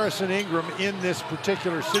by Harrison Ingram in this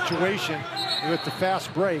particular situation with the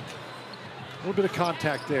fast break. A little bit of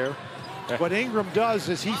contact there. What Ingram does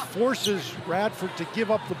is he forces Radford to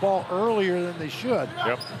give up the ball earlier than they should.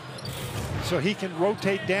 Yep. So he can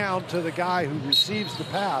rotate down to the guy who receives the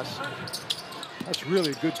pass. That's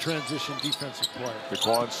really a good transition defensive play.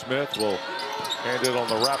 Daquan Smith will hand it on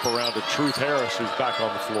the wraparound to Truth Harris, who's back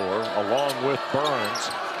on the floor, along with Burns,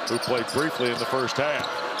 who played briefly in the first half.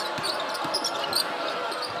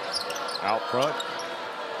 Out front.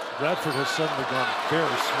 Radford has suddenly gone very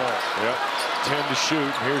small. Yep. 10 to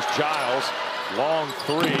shoot. Here's Giles. Long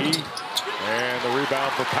three. And the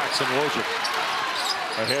rebound for Paxton Wojcik.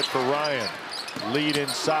 Ahead for Ryan. Lead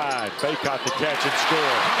inside. Bacot to catch and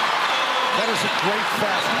score. That is a great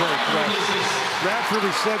fast break. Radford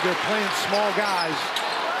has said they're playing small guys.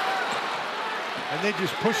 And they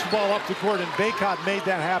just push the ball up the court. And Bacot made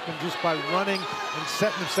that happen just by running and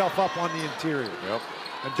setting himself up on the interior. Yep.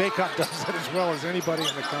 And Bacot does that as well as anybody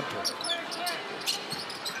in the country.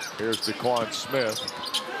 Here's Daquan Smith.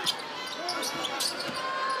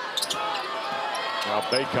 Now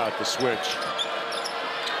Bacot the switch.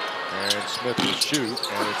 And Smith will shoot,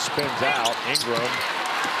 and it spins out. Ingram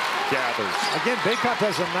gathers. Again, Bacot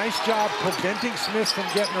does a nice job preventing Smith from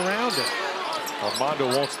getting around it. Armando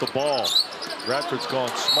wants the ball. Radford's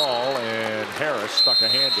gone small, and Harris stuck a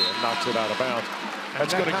hand in, knocks it out of bounds.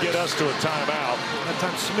 That's going to get us to a timeout. That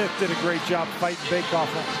time Smith did a great job fighting Bacot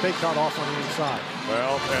off on the inside.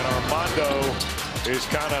 Well, and Armando is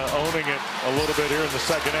kind of owning it a little bit here in the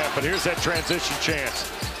second half. But here's that transition chance.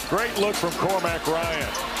 Great look from Cormac Ryan.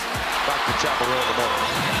 Back to Chaparral in the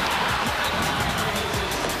middle.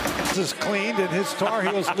 This is cleaned, and his Tar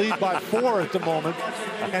Heels lead by 4 at the moment.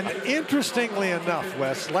 And interestingly enough,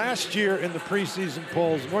 Wes, last year in the preseason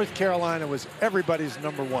polls, North Carolina was everybody's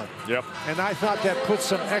 #1. Yep. And I thought that put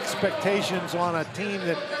some expectations on a team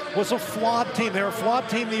that was a flawed team. They were a flawed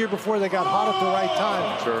team the year before. They got hot at the right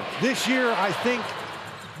time. Sure. This year, I think,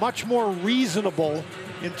 much more reasonable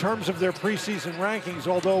in terms of their preseason rankings,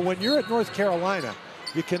 although when you're at North Carolina,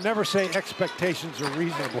 you can never say expectations are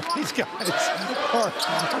reasonable. These guys are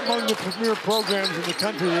among the premier programs in the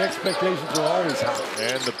country. The expectations are always high.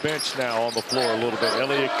 And the bench now on the floor a little bit.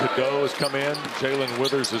 Elliot Cadeau has come in. Jalen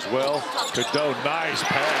Withers as well. Cadeau, nice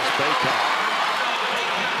pass. Bacot.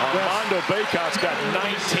 Armando Bacot's got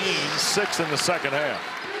 19, 6 in the second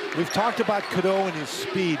half. We've talked about Cadeau and his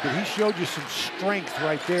speed, but he showed you some strength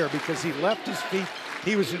right there because he left his feet.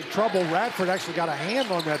 He was in trouble. Radford actually got a hand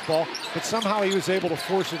on that ball, but somehow he was able to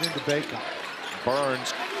force it into Bacot.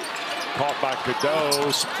 Burns caught by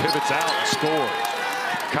Cadeau, pivots out and scores.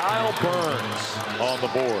 Kyle Burns on the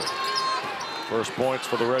board. First points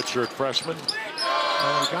for the redshirt freshman.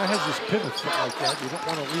 When a guy has his pivot foot like that, you don't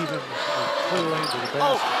want to leave him clear lane to the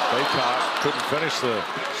basket. Bacot couldn't finish the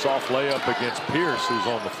soft layup against Pierce, who's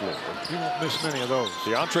on the floor. He won't miss many of those.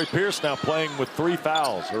 DeAndre Pierce now playing with 3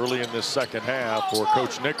 fouls early in this second half for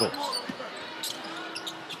Coach Nichols.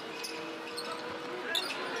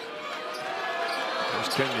 There's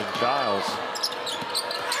Kenyon Giles.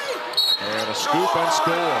 And a scoop and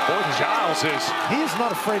score. Boy, Giles is... He is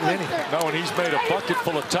not afraid of anything. No, and he's made a bucket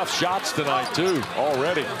full of tough shots tonight, too,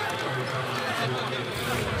 already.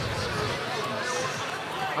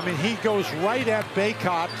 I mean, he goes right at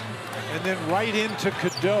Bacot and then right into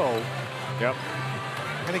Cadeau. Yep.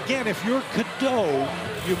 And again, if you're Cadeau,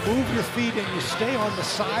 you move your feet and you stay on the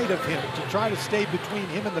side of him to try to stay between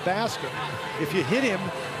him and the basket. If you hit him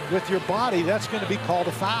with your body, that's going to be called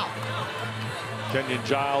a foul. Kenyon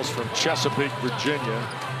Giles from Chesapeake, Virginia,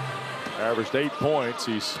 averaged 8 points.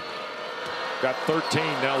 He's got 13,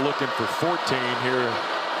 now looking for 14 here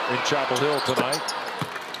in Chapel Hill tonight.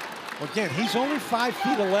 Again, he's only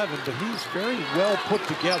 5'11", but he's very well put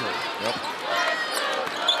together. Yep.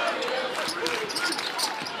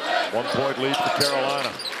 1 point lead for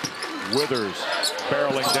Carolina. Withers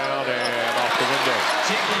barreling down and off the window.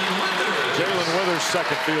 Jalen Withers'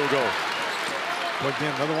 second field goal. But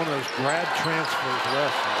again, another one of those grad transfers,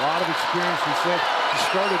 Wes. A lot of experience. He said he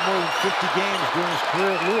started more than 50 games during his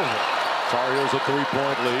career at Louisville. Tar Heels a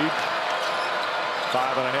 3-point lead.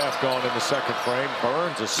 5.5 gone in the second frame.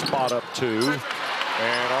 Burns a spot up 2.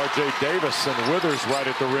 And R.J. Davis and Withers right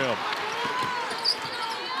at the rim.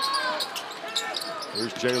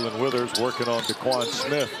 Here's Jalen Withers working on Daquan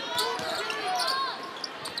Smith.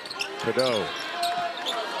 Cadeau.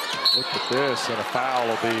 Look at this, and a foul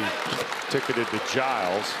will be ticketed to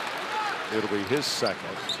Giles. It'll be his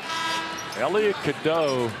second. Elliot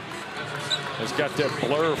Cadeau has got that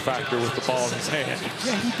blur factor with the ball in his hand.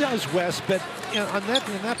 Yeah, he does, Wes, but in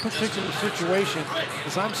that particular situation,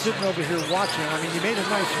 as I'm sitting over here watching, I mean, he made a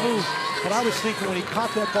nice move, but I was thinking when he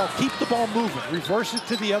caught that ball, keep the ball moving, reverse it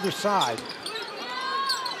to the other side.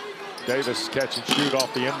 Davis catch and shoot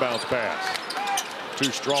off the inbounds pass.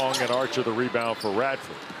 Too strong, and Archer the rebound for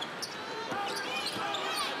Radford.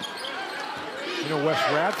 You know, Wes,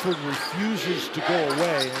 Radford refuses to go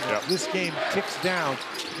away, and if this game ticks down,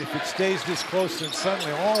 if it stays this close, then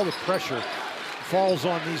suddenly all the pressure falls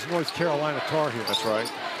on these North Carolina Tar Heels. That's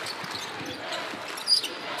right.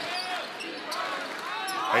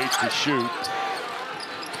 8 to shoot.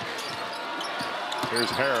 Here's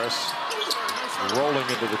Harris rolling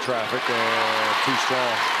into the traffic, and too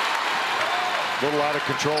strong. A little out of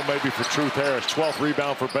control maybe for Truth Harris. 12th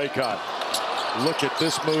rebound for Bacot. Look at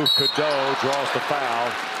this move. Cadeau draws the foul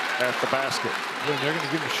at the basket. Well, they're going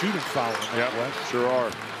to give him a shooting foul in that, Wes. Sure are.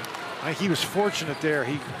 I think he was fortunate there.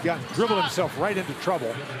 He dribbled himself right into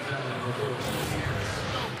trouble.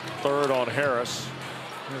 Third on Harris.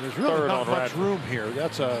 Yeah, there's really not much room here.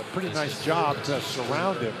 That's a pretty nice job to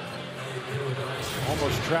surround him.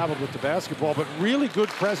 Almost traveled with the basketball, but really good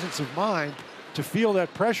presence of mind to feel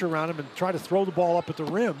that pressure around him and try to throw the ball up at the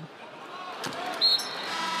rim.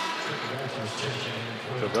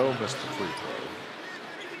 Cadeau missed the free throw.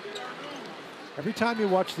 Every time you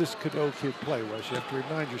watch this Cadeau kid play, Wes, you have to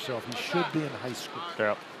remind yourself he should be in high school.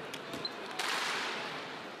 Yep.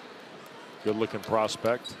 Good-looking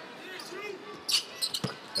prospect.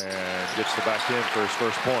 And gets the back in for his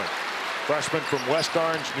first point. Freshman from West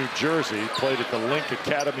Orange, New Jersey, played at the Link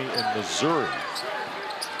Academy in Missouri.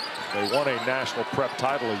 They won a national prep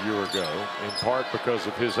title a year ago, in part because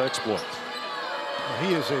of his exploits. Well,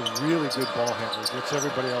 he is a really good ball handler. Gets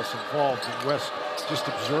everybody else involved. And Wes, just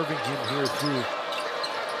observing him here through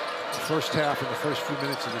the first half and the first few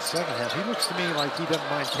minutes of the second half, he looks to me like he doesn't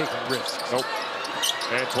mind taking risks. Nope.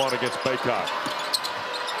 Antoine against Bacot.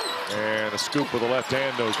 And a scoop with the left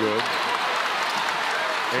hand, no good.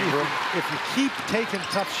 Ingram. If you keep taking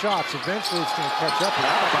tough shots, eventually it's going to catch up.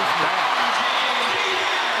 How about that?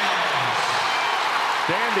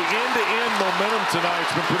 Dan, the end-to-end momentum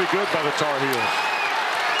tonight's been pretty good by the Tar Heels.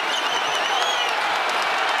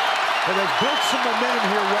 Well, they've built some momentum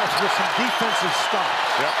here, Wes, with some defensive stops.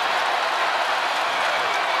 Yep.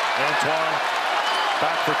 Antoine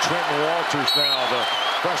back for Trenton Walters now, the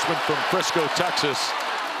freshman from Frisco, Texas.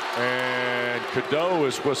 And Cadeau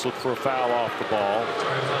is whistled for a foul off the ball.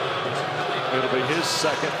 It'll be his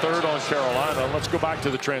second, third on Carolina. Let's go back to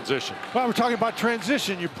the transition. Well, we're talking about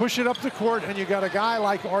transition. You push it up the court, and you got a guy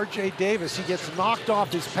like R.J. Davis. He gets knocked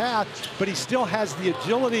off his path, but he still has the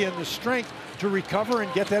agility and the strength to recover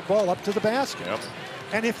and get that ball up to the basket. Yep.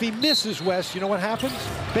 And if he misses, Wes, you know what happens?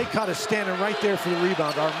 Bacot is standing right there for the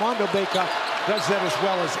rebound. Armando Bacot does that as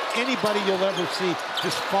well as anybody you'll ever see,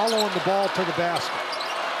 just following the ball to the basket.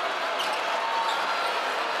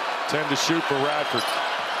 10 to shoot for Radford.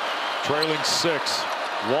 Trailing 6.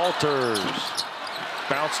 Walters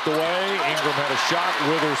bounced away. Ingram had a shot.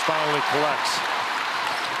 Withers finally collects.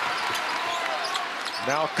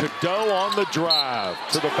 Now Cadeau on the drive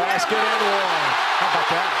to the basket and one. How about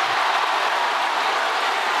that?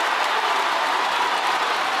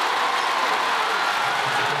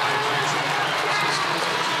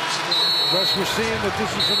 Wes, we're seeing that this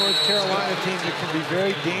is a North Carolina team that can be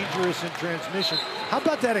very dangerous in transmission. How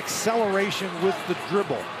about that acceleration with the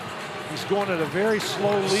dribble? He's going at a very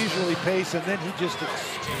slow, leisurely pace, and then he just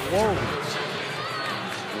explodes.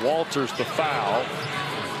 Walters the foul.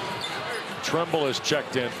 Trimble is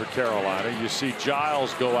checked in for Carolina. You see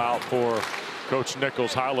Giles go out for Coach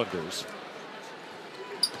Nichols' Highlanders.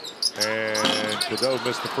 And Cadeau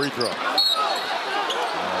missed the free throw.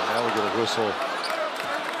 Now we get a whistle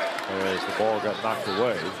as the ball got knocked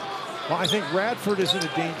away. Well, I think Radford is in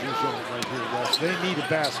a danger zone right here, Wes. They need a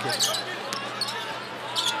basket.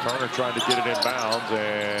 Turner trying to get it in bounds,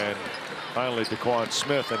 and finally DeQuan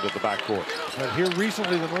Smith into the backcourt. But here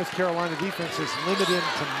recently, the North Carolina defense is limited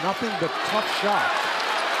to nothing but tough shots.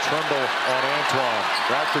 Trimble on Antoine.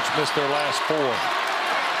 Radford's missed their last 4.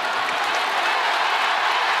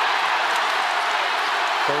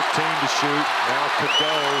 13 to shoot. Now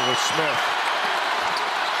Cadeau with Smith.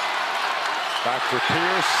 Back for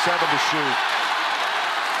Pierce, 7 to shoot.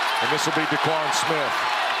 And this will be DeQuan Smith.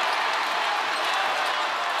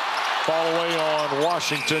 Fall away on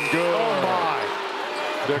Washington, good. Oh my.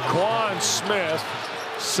 DeQuan Smith,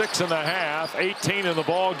 6.5, 18 in the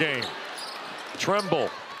ball game. Trimble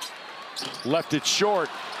left it short.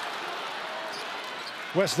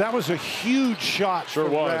 Wes, that was a huge shot Sure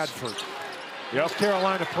from was. Radford. Yep. North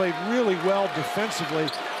Carolina played really well defensively,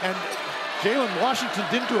 and Jalen Washington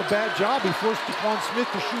didn't do a bad job. He forced DeQuan Smith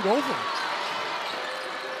to shoot over him.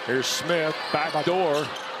 Here's Smith, back door,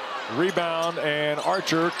 rebound, and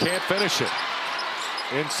Archer can't finish it.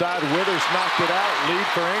 Inside, Withers knocked it out, lead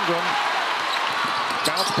for Ingram.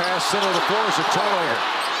 Bounce pass, center of the floor is a turnover.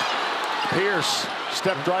 Pierce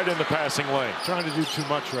stepped right in the passing lane. Trying to do too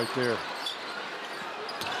much right there.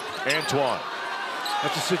 Antoine.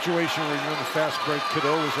 That's a situation where you win the fast break.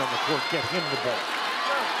 Cadeau was on the court. Get him the ball.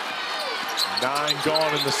 9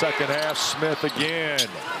 gone in the second half. Smith again.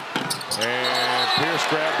 And Pierce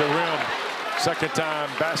grabbed the rim. Second time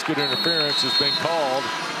basket interference has been called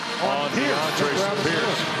on DeAndre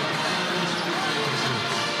Pierce.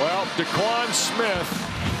 Well, DeQuan Smith,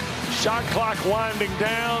 shot clock winding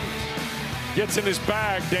down, gets in his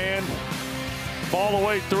bag, Dan. Fall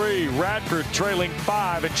away 3, Radford trailing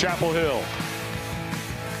 5 at Chapel Hill.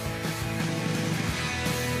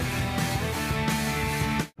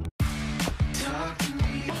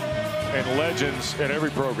 And legends in every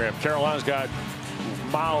program. Carolina's got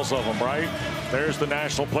miles of them, right? There's the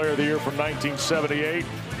National Player of the Year from 1978,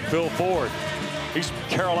 Phil Ford. He's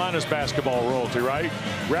Carolina's basketball royalty, right?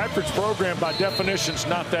 Radford's program, by definition, is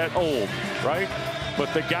not that old, right?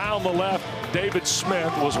 But the guy on the left, David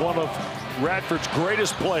Smith, was one of Radford's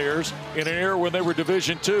greatest players in an era when they were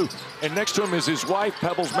Division II. And next to him is his wife,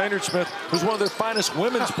 Pebbles Maynard Smith, who's one of their finest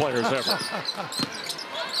women's players ever.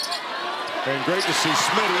 And great to see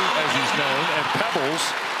Smitty, as he's known, and Pebbles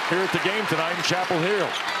here at the game tonight in Chapel Hill,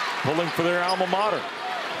 pulling for their alma mater.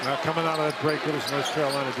 Now coming out of that break, what does North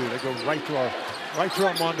Carolina do? They go right to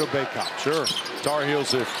Armando Bacot. Sure. Tar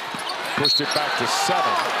Heels have pushed it back to 7.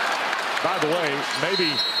 By the way,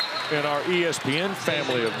 maybe in our ESPN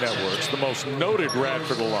family of networks, the most noted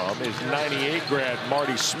Radford alum is 98 grad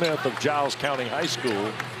Marty Smith of Giles County High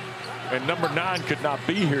School. And number 9 could not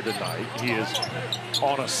be here tonight. He is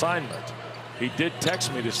on assignment. He did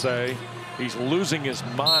text me to say he's losing his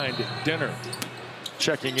mind at dinner,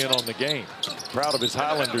 checking in on the game. Proud of his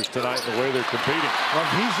Highlanders tonight and the way they're competing. Well,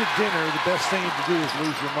 if he's at dinner, the best thing to do is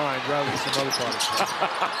lose your mind rather than some other part of it.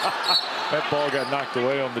 That ball got knocked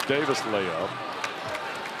away on the Davis layup.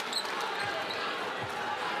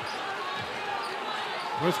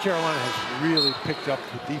 North Carolina has really picked up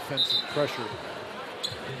the defensive pressure.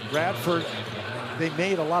 Radford, they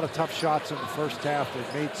made a lot of tough shots in the first half.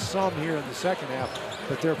 They've made some here in the second half,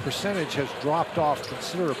 but their percentage has dropped off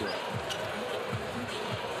considerably.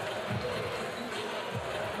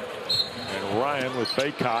 And Ryan with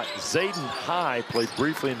Bacot. Zayden High played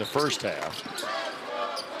briefly in the first half.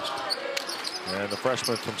 And the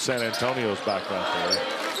freshman from San Antonio is back out there.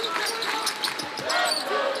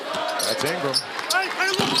 That's Ingram.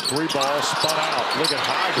 3 balls spun out. Look at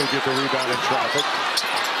High go get the rebound in traffic.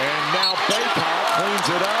 And now Bacot cleans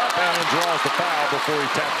it up and draws the foul before he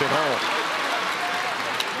tapped it home.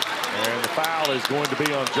 And the foul is going to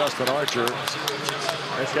be on Justin Archer.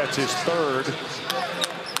 That's his 3rd.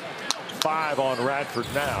 5 on Radford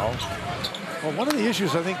now. Well, one of the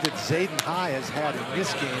issues I think that Zayden High has had in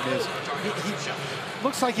this game is he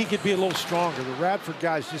looks like he could be a little stronger. The Radford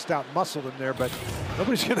guys just out-muscled him there, but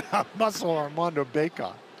nobody's going to out-muscle Armando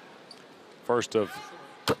Bacot. First of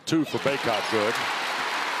 2 for Bacot, good.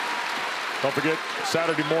 Don't forget,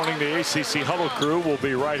 Saturday morning, the ACC Huddle crew will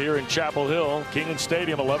be right here in Chapel Hill, Keenan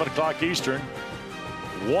Stadium, 11 o'clock Eastern.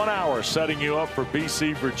 1 hour setting you up for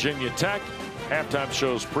BC Virginia Tech. Halftime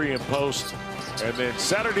shows pre and post. And then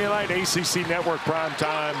Saturday night, ACC Network prime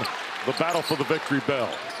time, the battle for the victory bell.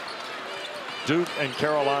 Duke and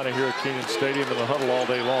Carolina here at Keenan Stadium in the huddle all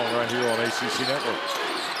day long right here on ACC Network.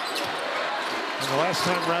 And the last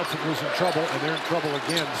time Radford was in trouble, and they're in trouble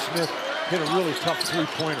again, Smith hit a really tough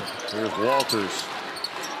 3-pointer. Here's Walters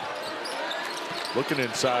looking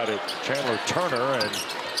inside at Chandler Turner, and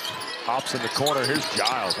Hops in the corner. Here's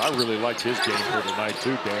Giles. I really liked his game here tonight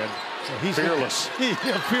too, Dan. Well, he's fearless.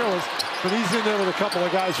 Fearless, but he's in there with a couple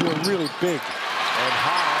of guys who are really big. And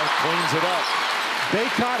High cleans it up.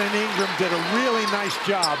 Bacot and Ingram did a really nice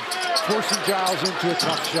job forcing Giles into a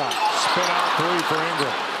tough shot. Spin out three for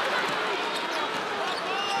Ingram.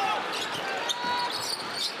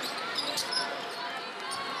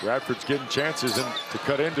 Radford's getting chances to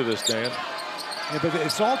cut into this, Dan. Yeah, but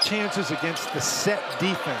it's all chances against the set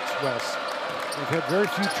defense, Wes. They've had very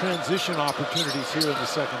few transition opportunities here in the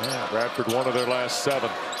second half. Radford, one of their last 7.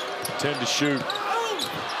 10 to shoot. And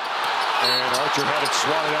Archer had it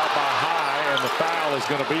swatted out by High, and the foul is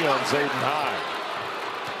going to be on Zayden High.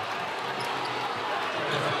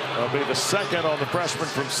 That'll be the second on the freshman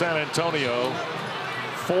from San Antonio.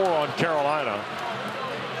 4 on Carolina.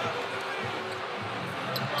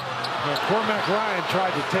 Now, Cormac Ryan tried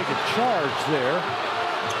to take a charge there.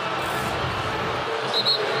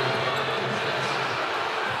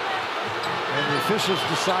 And the officials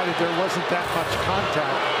decided there wasn't that much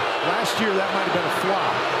contact. Last year, that might have been a flop.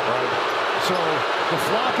 Right. So the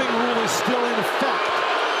flopping rule is still in effect,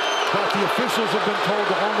 but the officials have been told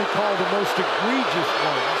to only call the most egregious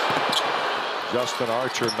ones. Justin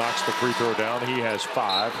Archer knocks the free throw down. He has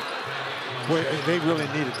 5. Boy, they really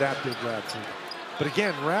needed that, did Radford. But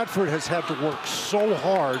again, Radford has had to work so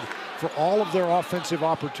hard for all of their offensive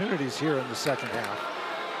opportunities here in the second half.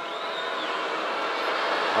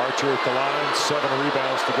 Archer at the line, 7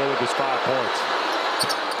 rebounds to go with his 5 points.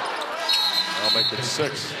 I'll make it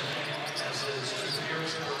 6.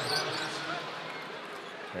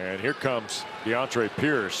 And here comes DeAndre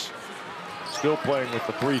Pierce, still playing with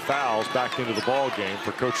the 3 fouls back into the ball game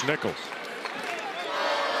for Coach Nichols.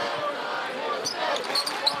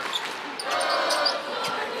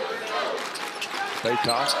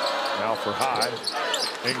 Bacot now for High.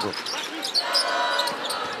 Ingram.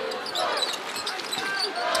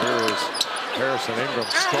 Here is Harrison Ingram.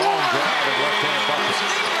 Strong drive and left-hand bucket.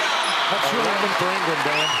 That's really 11 for Ingram,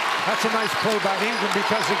 Dan. That's a nice play by Ingram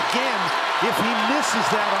because, again, if he misses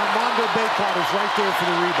that, Armando Bacot is right there for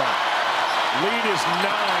the rebound. Lead is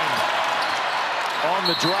 9 on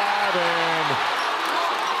the drive, and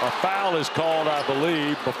a foul is called, I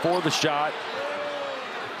believe, before the shot.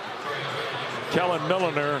 Kellen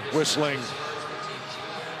Milliner whistling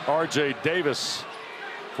R.J. Davis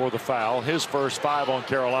for the foul. His first 5 on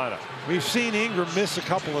Carolina. We've seen Ingram miss a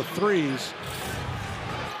couple of threes,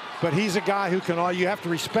 but he's a guy who can you have to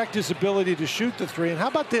respect his ability to shoot the 3. And how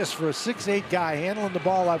about this for a 6'8" guy handling the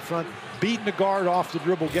ball out front, beating the guard off the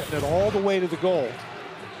dribble, getting it all the way to the goal.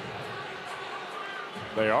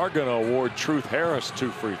 They are going to award Truth Harris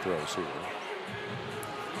 2 free throws here.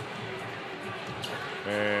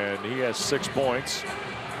 And he has 6 points.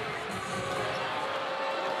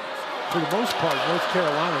 For the most part, North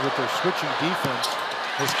Carolina, with their switching defense,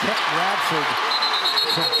 has kept Radford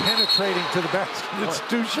from penetrating to the basket. It's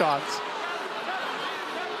 2 shots.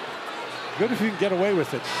 Good if you can get away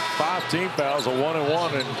with it. 5 team fouls, a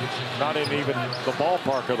 1-and-1, and not in even the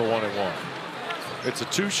ballpark of the 1-and-1. It's a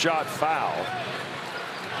 2-shot foul,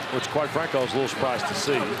 which, quite frankly, I was a little surprised to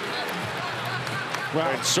see. Well,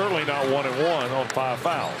 and certainly not 1-and-1 on 5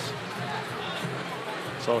 fouls.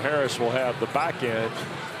 So Harris will have the back end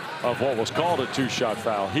of what was called a 2-shot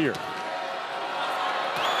foul here.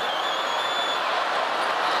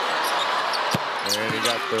 And he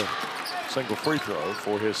got the single free throw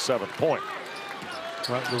for his 7th point.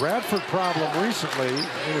 Well, the Radford problem recently,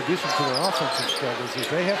 in addition to their offensive struggles, is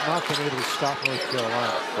they have not been able to stop North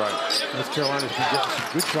Carolina. Right. North Carolina's been getting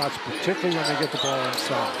some good shots, particularly when they get the ball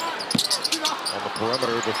inside. On the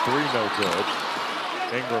perimeter, the 3 no good.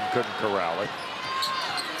 Ingram couldn't corral it.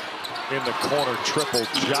 In the corner, triple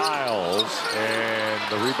Giles, and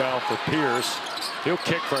the rebound for Pierce. He'll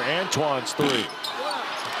kick for Antoine's 3.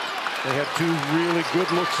 They had 2 really good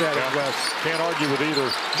looks at it, Wes. Can't argue with either.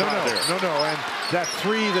 No. And that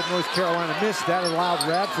 3 that North Carolina missed, that allowed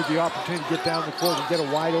Radford the opportunity to get down the court and get a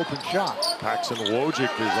wide open shot. Paxton Wojcik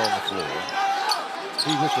is on the floor.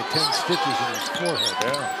 He with the 10 stitches in his forehead.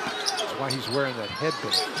 Yeah. That's why he's wearing that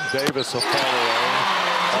headband. Davis a follow away.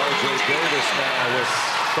 R.J. Davis now with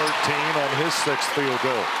 13 on his 6th field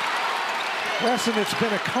goal. Wesson, it's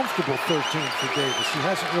been a comfortable 13 for Davis. He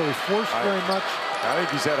hasn't really forced very much. I think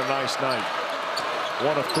he's had a nice night.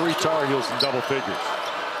 1 of 3 Tar Heels in double figures.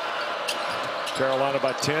 Carolina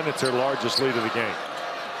by 10. It's their largest lead of the game.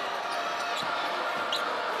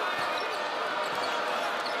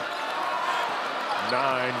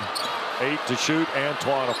 Nine, 8 to shoot.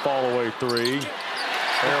 Antoine a fall away 3.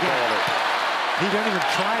 Airballed it. He didn't even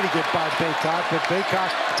try to get by Bacot, but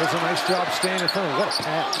Bacot does a nice job staying in front of him. What a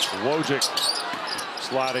pass. Wojcik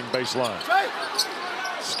Sliding baseline.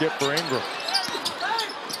 Skip for Ingram.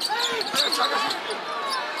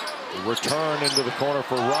 Return into the corner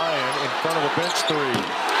for Ryan in front of the bench three.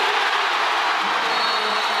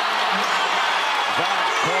 That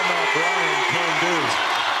Cormac Ryan can do.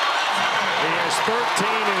 He has 13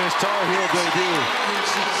 in his Tar Heel debut.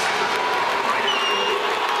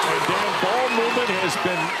 And Dan, ball movement has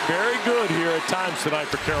been very good here at times tonight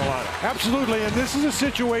for Carolina. Absolutely, and this is a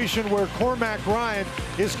situation where Cormac Ryan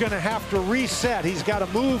is going to have to reset. He's got to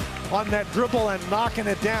move on that dribble and knocking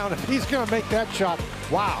it down. If he's going to make that shot,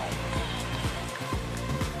 wow.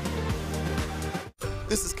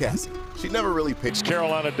 This is Cassie. She never really pitched.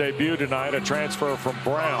 Carolina debut tonight, a transfer from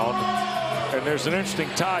Brown. And there's an interesting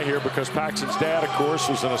tie here because Paxton's dad, of course,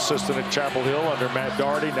 was an assistant at Chapel Hill under Matt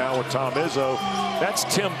Doherty, now with Tom Izzo. That's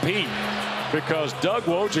Tim Peete, because Doug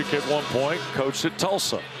Wojcik at one point coached at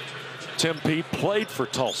Tulsa. Tim Peete played for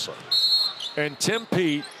Tulsa. And Tim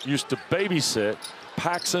Peete used to babysit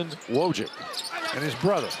Paxton Wojcik. And his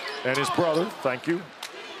brother. And his brother, thank you.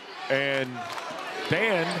 And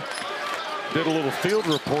Dan did a little field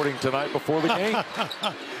reporting tonight before the game.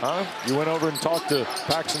 Huh? You went over and talked to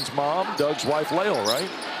Paxton's mom, Doug's wife, Lael, right?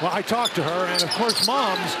 Well, I talked to her, and of course,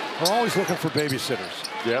 moms are always looking for babysitters.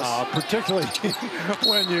 Yes. Particularly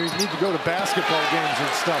when you need to go to basketball games and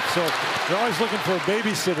stuff. So they're always looking for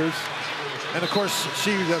babysitters. And of course,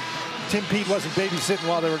 Tim Peete wasn't babysitting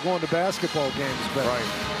while they were going to basketball games. But right.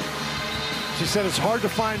 She said it's hard to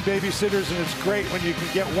find babysitters, and it's great when you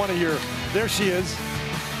can get one of your. There she is.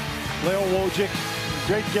 Lael Wojcik,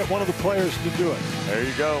 great to get one of the players to do it. There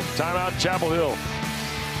you go. Timeout, Chapel Hill.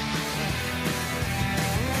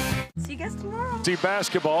 See you guys tomorrow. See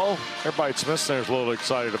basketball. Everybody at Smith Center's a little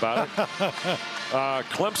excited about it.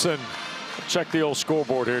 Clemson, check the old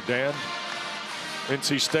scoreboard here, Dan.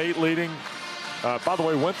 NC State leading. By the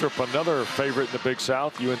way, Winthrop, another favorite in the Big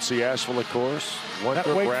South. UNC Asheville, of course.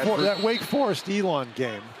 Winthrop, Radford. That Wake Forest Elon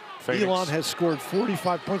game. Phoenix. Elon has scored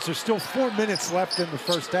 45 points. There's still 4 minutes left in the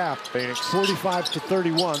first half. Phoenix.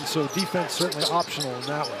 45-31, so defense certainly optional in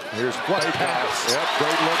that one. Here's what pass. Yep,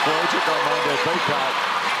 great look, Wojcik. Armando Bacot,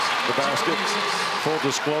 the basket. Full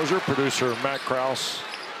disclosure, producer Matt Krause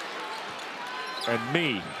and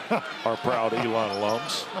me are proud Elon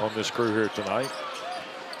alums on this crew here tonight.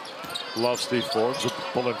 Love Steve Forbes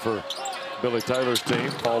pulling for Billy Taylor's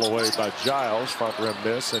team. Ball away by Giles, front rim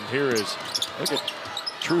miss, and here is, look at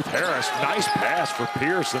Truth Harris, nice pass for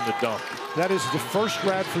Pierce in the dunk. That is the first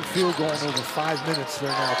Radford field goal in over 5 minutes.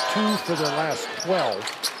 They're now 2 for their last 12.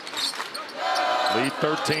 Lead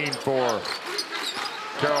 13 for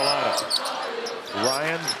Carolina.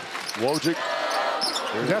 Ryan, Wojcik.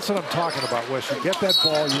 That's what I'm talking about, Wes. You get that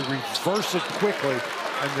ball, you reverse it quickly,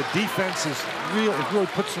 and the defense is really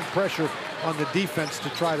puts some pressure on the defense to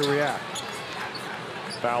try to react.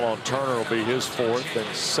 Foul on Turner will be his 4th,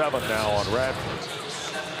 and 7 now on Radford.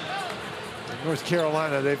 North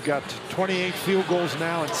Carolina, they've got 28 field goals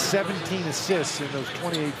now and 17 assists in those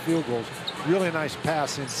 28 field goals. Really nice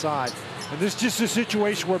pass inside. And this is just a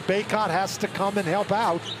situation where Bacot has to come and help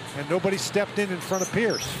out, and nobody stepped in front of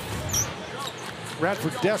Pierce.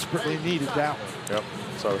 Radford desperately needed that one. Yep.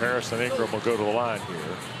 So Harrison Ingram will go to the line here.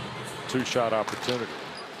 2-shot opportunity.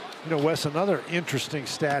 You know, Wes, another interesting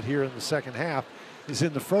stat here in the second half is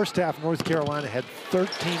in the first half, North Carolina had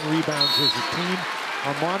 13 rebounds as a team.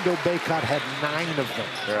 Armando Bacot had 9 of them.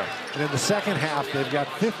 Yeah. And in the second half, they've got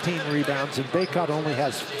 15 rebounds, and Bacot only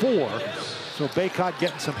has 4. So Bacot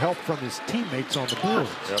getting some help from his teammates on the boards.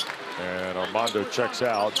 Yep. And Armando checks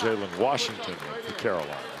out. Jalen Washington for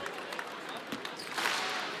Carolina.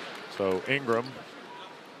 So Ingram,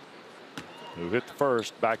 who hit the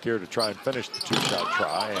first, back here to try and finish the 2-shot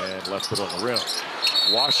try, and left it on the rim.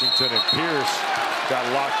 Washington and Pierce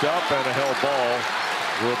got locked up, and a held ball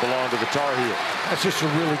will belong to the Tar Heel. That's just a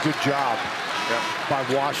really good job by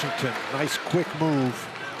Washington. Nice quick move.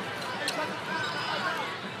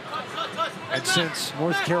 And since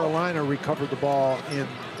North Carolina recovered the ball in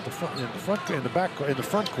the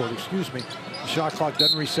front court, excuse me, the shot clock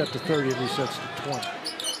doesn't reset to 30, it resets to 20.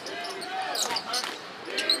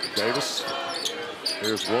 Davis.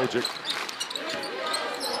 Here's Wojcik.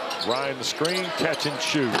 Ryan the screen, catch and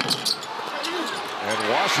shoot. And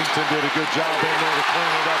Washington did a good job in there to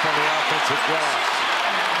clean it up on the offensive glass.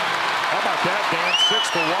 How about that, Dan?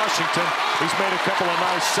 6 for Washington. He's made a couple of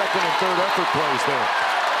nice second and third effort plays there.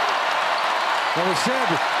 Well, they said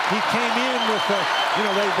he came in with,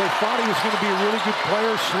 they thought he was going to be a really good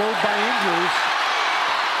player, slowed by injuries.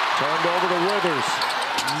 Turned over to Withers.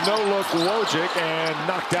 No-look Wojcik and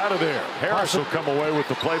knocked out of there. Harris will come away with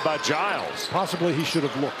the play by Giles. Possibly he should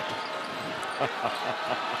have looked.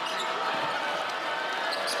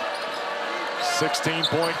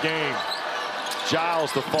 16-point game.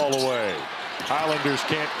 Giles the fall away. Highlanders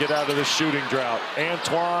can't get out of the shooting drought.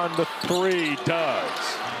 Antoine the three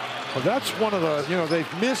does. Well, that's one of the,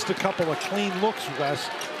 they've missed a couple of clean looks, Wes.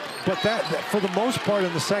 But that, for the most part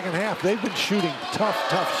in the second half, they've been shooting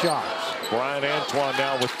tough shots. Brian Antoine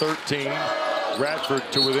now with 13. Radford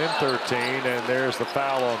to within 13. And there's the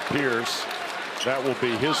foul on Pierce. That will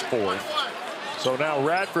be his fourth. So now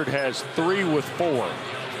Radford has 3 with 4.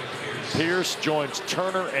 Pierce joins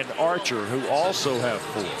Turner and Archer, who also have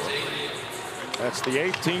 4. That's the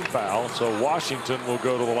 18th foul. So Washington will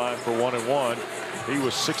go to the line for 1 and 1. He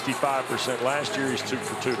was 65% last year. He's 2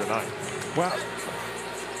 for 2 tonight. Well,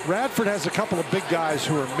 Radford has a couple of big guys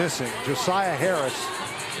who are missing. Josiah Harris,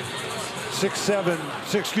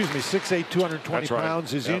 6'8", 220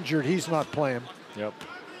 pounds, is injured. He's not playing. Yep.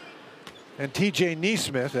 And TJ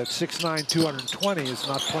Neesmith at 6'9", 220 is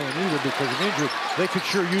not playing either because of injury. They could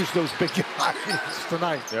sure use those big guys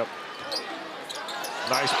tonight. Yep.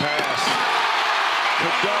 Nice pass.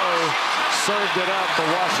 Cadeau served it up for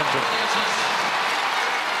Washington.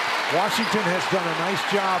 Washington has done a nice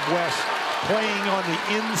job, Wes, playing on the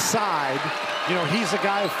inside. He's a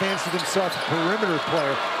guy who fancied himself a perimeter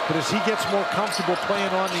player, but as he gets more comfortable playing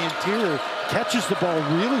on the interior, catches the ball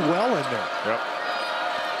really well in there. Yep.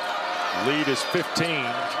 Lead is 15.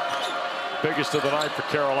 Biggest of the night for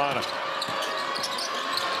Carolina.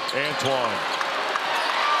 Antoine.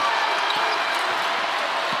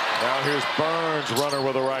 Now here's Burns, runner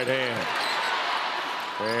with a right hand.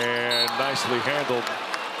 And nicely handled.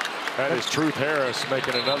 That is Truth Harris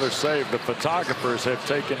making another save. The photographers have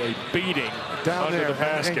taken a beating down under there the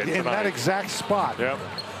basket in that exact spot. Yep.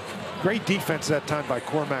 Great defense that time by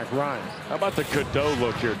Cormac Ryan. How about the Cadeau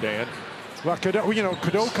look here, Dan? Well,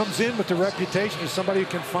 Cadeau comes in with the reputation as somebody who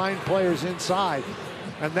can find players inside.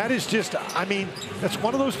 And that is just, that's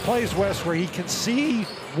one of those plays, Wes, where he can see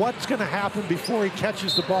what's going to happen before he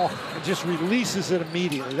catches the ball and just releases it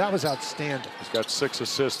immediately. That was outstanding. He's got 6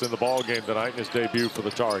 assists in the ball game tonight in his debut for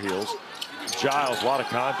the Tar Heels. Giles, a lot of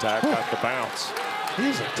contact, got the bounce.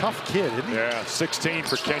 He's a tough kid, isn't he? Yeah, 16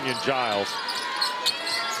 for Kenyon Giles.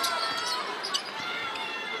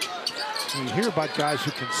 You hear about guys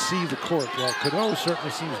who can see the court. Well, Cadeau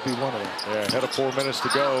certainly seems to be one of them. Yeah, ahead of 4 minutes to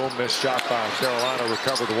go. Missed shot by Carolina,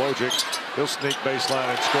 recovered to Wojcik. He'll sneak baseline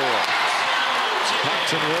and score.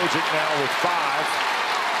 Paxton Wojcik now with 5.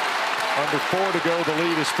 Under 4 to go, the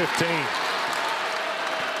lead is 15.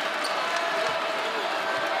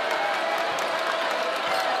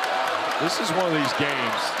 This is one of these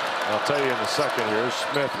games, I'll tell you in a second here.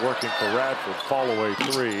 Smith working for Radford, fall away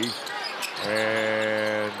 3.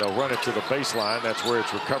 And they'll run it to the baseline. That's where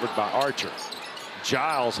it's recovered by Archer.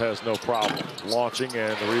 Giles has no problem launching,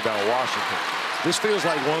 and the rebound Washington. This feels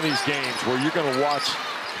like one of these games where you're going to watch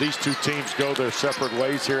these two teams go their separate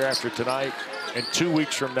ways here after tonight, and 2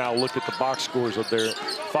 weeks from now look at the box scores of their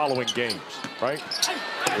following games, right?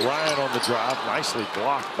 Ryan on the drive, nicely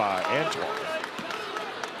blocked by Antoine.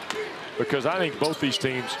 Because I think both these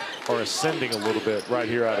teams are ascending a little bit right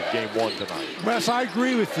here out of game 1 tonight. Wes, I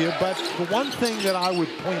agree with you, but the one thing that I would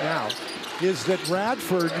point out is that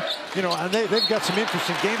Radford, and they've got some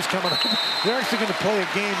interesting games coming up. They're actually going to play a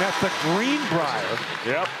game at the Greenbrier.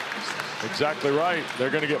 Yep, exactly right.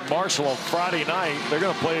 They're going to get Marshall on Friday night. They're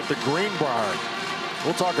going to play at the Greenbrier.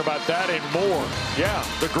 We'll talk about that and more. Yeah,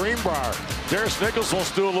 the Greenbrier. Darius Nichols wants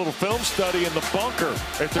to do a little film study in the bunker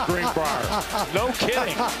at the Greenbrier. No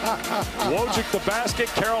kidding. Wojcik the basket.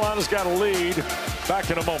 Carolina's got a lead. Back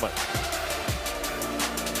in a moment.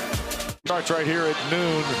 Starts right here at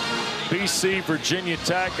noon. BC, Virginia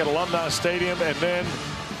Tech at Alumni Stadium, and then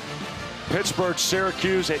Pittsburgh,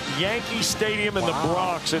 Syracuse at Yankee Stadium in the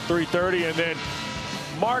Bronx at 3:30, and then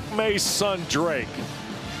Mark May's son Drake.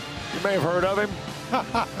 You may have heard of him.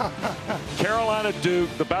 Carolina Duke,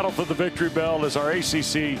 the battle for the victory bell is our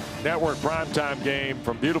ACC Network primetime game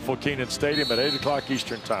from beautiful Kenan Stadium at 8 o'clock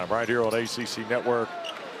Eastern time, right here on ACC Network.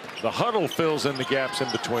 The huddle fills in the gaps in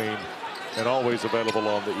between and always available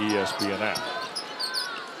on the ESPN app.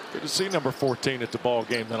 Good to see number 14 at the ball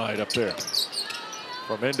game tonight up there.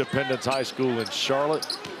 From Independence High School in Charlotte.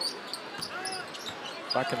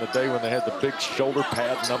 Back in the day when they had the big shoulder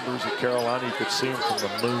pad numbers at Carolina, you could see them from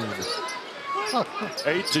the moon.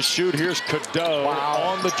 8 to shoot. Here's Cadeau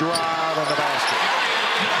on the drive on the basket.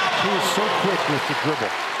 He is so quick with the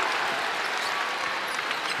dribble.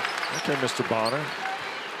 Okay, Mr. Bonner.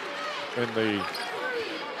 In the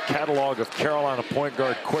catalog of Carolina point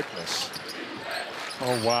guard quickness.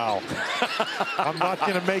 Oh, wow. I'm not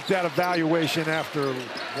going to make that evaluation after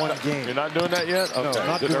one game. You're not doing that yet? Okay. No,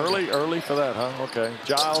 not doing early for that, huh? Okay.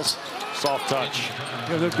 Giles, soft touch.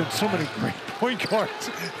 You know, there have been so many great point guards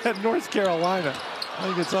at North Carolina. I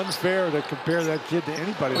think it's unfair to compare that kid to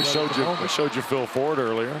anybody. We showed you Phil Ford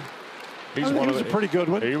earlier. He was a pretty good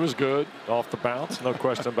one. He was good off the bounce, no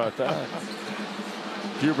question about that.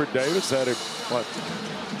 Hubert Davis had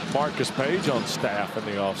Marcus Page on staff in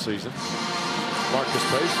the offseason. Marcus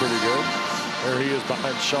Page pretty good. There he is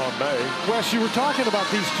behind Sean May. Wes, you were talking about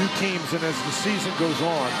these two teams, and as the season goes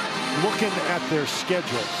on, looking at their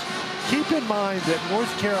schedules, keep in mind that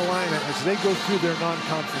North Carolina, as they go through their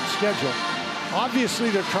non-conference schedule,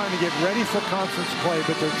 obviously they're trying to get ready for conference play,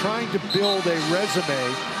 but they're trying to build a resume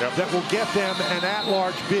that will get them an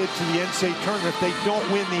at-large bid to the NCAA tournament if they don't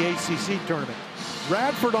win the ACC tournament.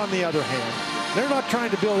 Radford, on the other hand, they're not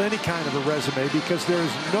trying to build any kind of a resume because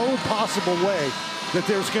there's no possible way that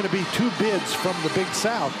there's going to be two bids from the Big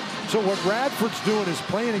South. So what Radford's doing is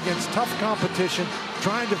playing against tough competition,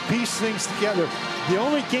 trying to piece things together. The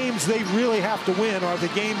only games they really have to win are the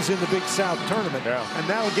games in the Big South tournament, and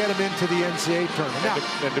that'll get them into the NCAA tournament. Now,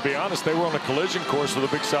 and to be honest, they were on a collision course for the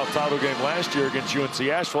Big South title game last year against UNC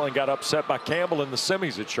Asheville and got upset by Campbell in the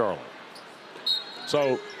semis at Charlotte.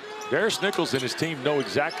 So Darius Nichols and his team know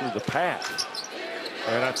exactly the path.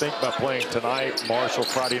 And I think by playing tonight, Marshall,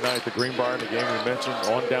 Friday night at the Greenbrier, the game we mentioned,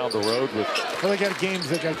 on down the road with. Well, they got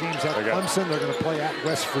games at Clemson. They're going to play at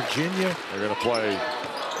West Virginia. They're going to play,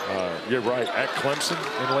 you're right, at Clemson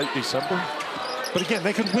in late December. But again,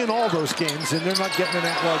 they could win all those games, and they're not getting an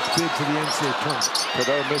at-large bid to the NCAA tournament.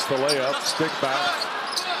 Cadeau missed the layup, stick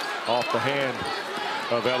back off the hand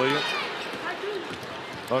of Elliot.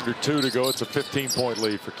 Under 2 to go. It's a 15-point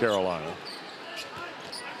lead for Carolina.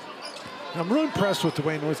 I'm really impressed with the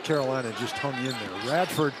way North Carolina just hung in there.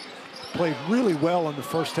 Radford played really well in the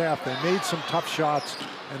first half. They made some tough shots.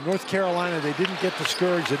 And North Carolina, they didn't get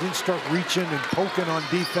discouraged. They didn't start reaching and poking on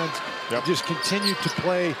defense. They just continued to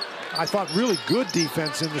play, I thought, really good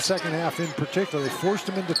defense in the second half in particular. They forced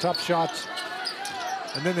them into tough shots.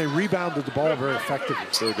 And then they rebounded the ball very effectively.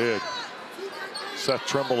 They did. Seth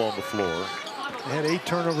Trimble on the floor. They had 8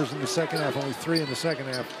 turnovers in the second half, only 3 in the second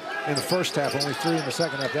half. In the first half, only 3 in the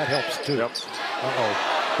second half. That helps too.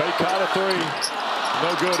 Bacot a 3.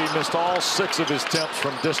 No good. He missed all 6 of his attempts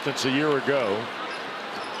from distance a year ago.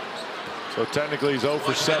 So technically he's 0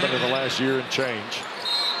 for 7 in the last year and change.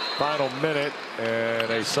 Final minute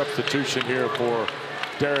and a substitution here for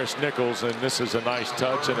Darius Nichols, and this is a nice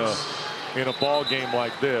touch in a ball game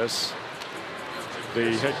like this.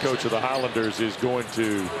 The head coach of the Highlanders is going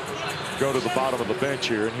to go to the bottom of the bench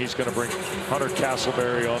here, and he's going to bring Hunter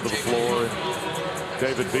Castleberry onto the floor, and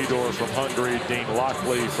David Vidor from Hungary, Dean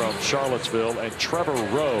Lockley from Charlottesville, and Trevor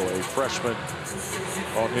Rowe, a freshman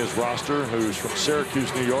on his roster who's from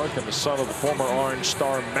Syracuse, New York, and the son of the former Orange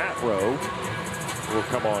Star Matt Rowe will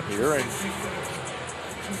come on here. And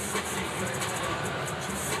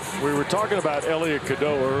we were talking about Elliot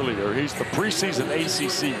Cadeau earlier. He's the preseason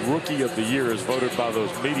ACC Rookie of the Year as voted by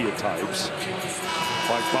those media types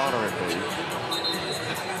like Bonner and me.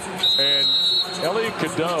 And Elliot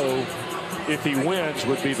Cadeau, if he wins,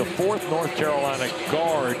 would be the 4th North Carolina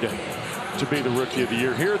guard to be the Rookie of the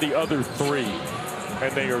Year. Here are the other 3,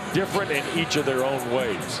 and they are different in each of their own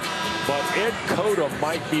ways. But Ed Cota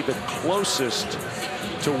might be the closest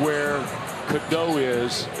to where Cadeau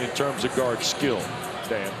is in terms of guard skill.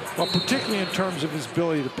 Dan. Well, particularly in terms of his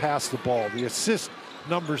ability to pass the ball. The assist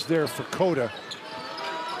numbers there for Cota.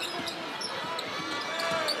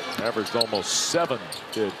 Averaged almost 7,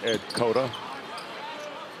 did Ed Cota.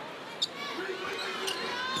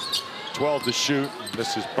 12 to shoot.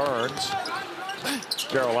 This is Burns.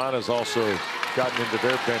 Carolina's also gotten into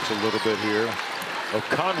their bench a little bit here.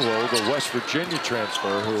 Okonwo, the West Virginia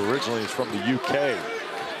transfer, who originally is from the UK,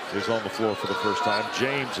 is on the floor for the first time.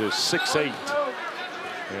 James is 6'8".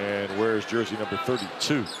 And wears jersey number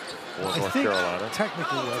 32 for North Carolina.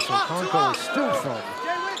 Technically, Okonwo is still from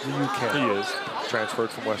the UK. He is. Transferred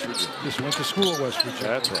from West Virginia. Just went to school at West Virginia.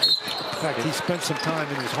 That's right. In fact, he spent some time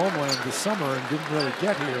in his homeland this summer and didn't really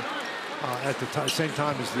get here at the same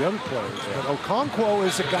time as the other players. But Okonwo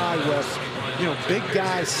is a guy, Wes, big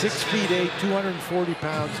guy, 6'8", 240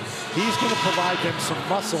 pounds. He's going to provide them some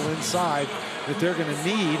muscle inside that they're going to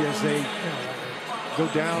need as they go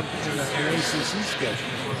down in the ACC schedule.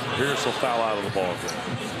 Pierce will foul out of the ball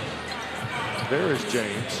game. There is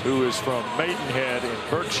James, who is from Maidenhead in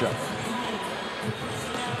Berkshire.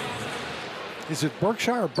 Is it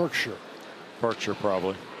Berkshire or Berkshire? Berkshire,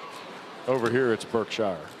 probably. Over here, it's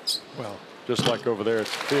Berkshire. Well, just like over there,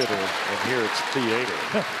 it's theater, and here it's theater.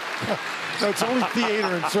 No, it's only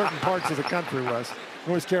theater in certain parts of the country, Wes.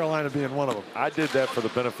 North Carolina being one of them. I did that for the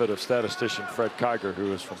benefit of statistician Fred Kiger,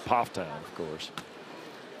 who is from Pofftown, of course.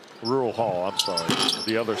 Rural Hall, I'm sorry,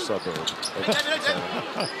 the other suburb.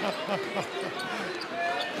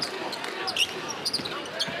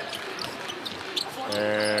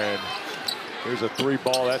 And here's a 3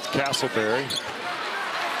 ball. That's Castleberry.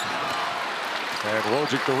 And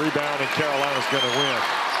Wojcik the rebound, and Carolina's going to win.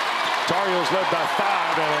 Tar Heels led by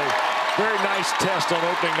 5, and a very nice test on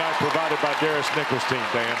opening night provided by Darius Nichols' team,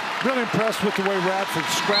 Dan. Really impressed with the way Radford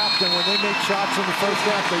scrapped, and when they made shots in the first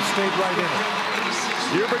half, they stayed right in it.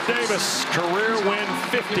 Hubert Davis, career win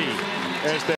 50 as they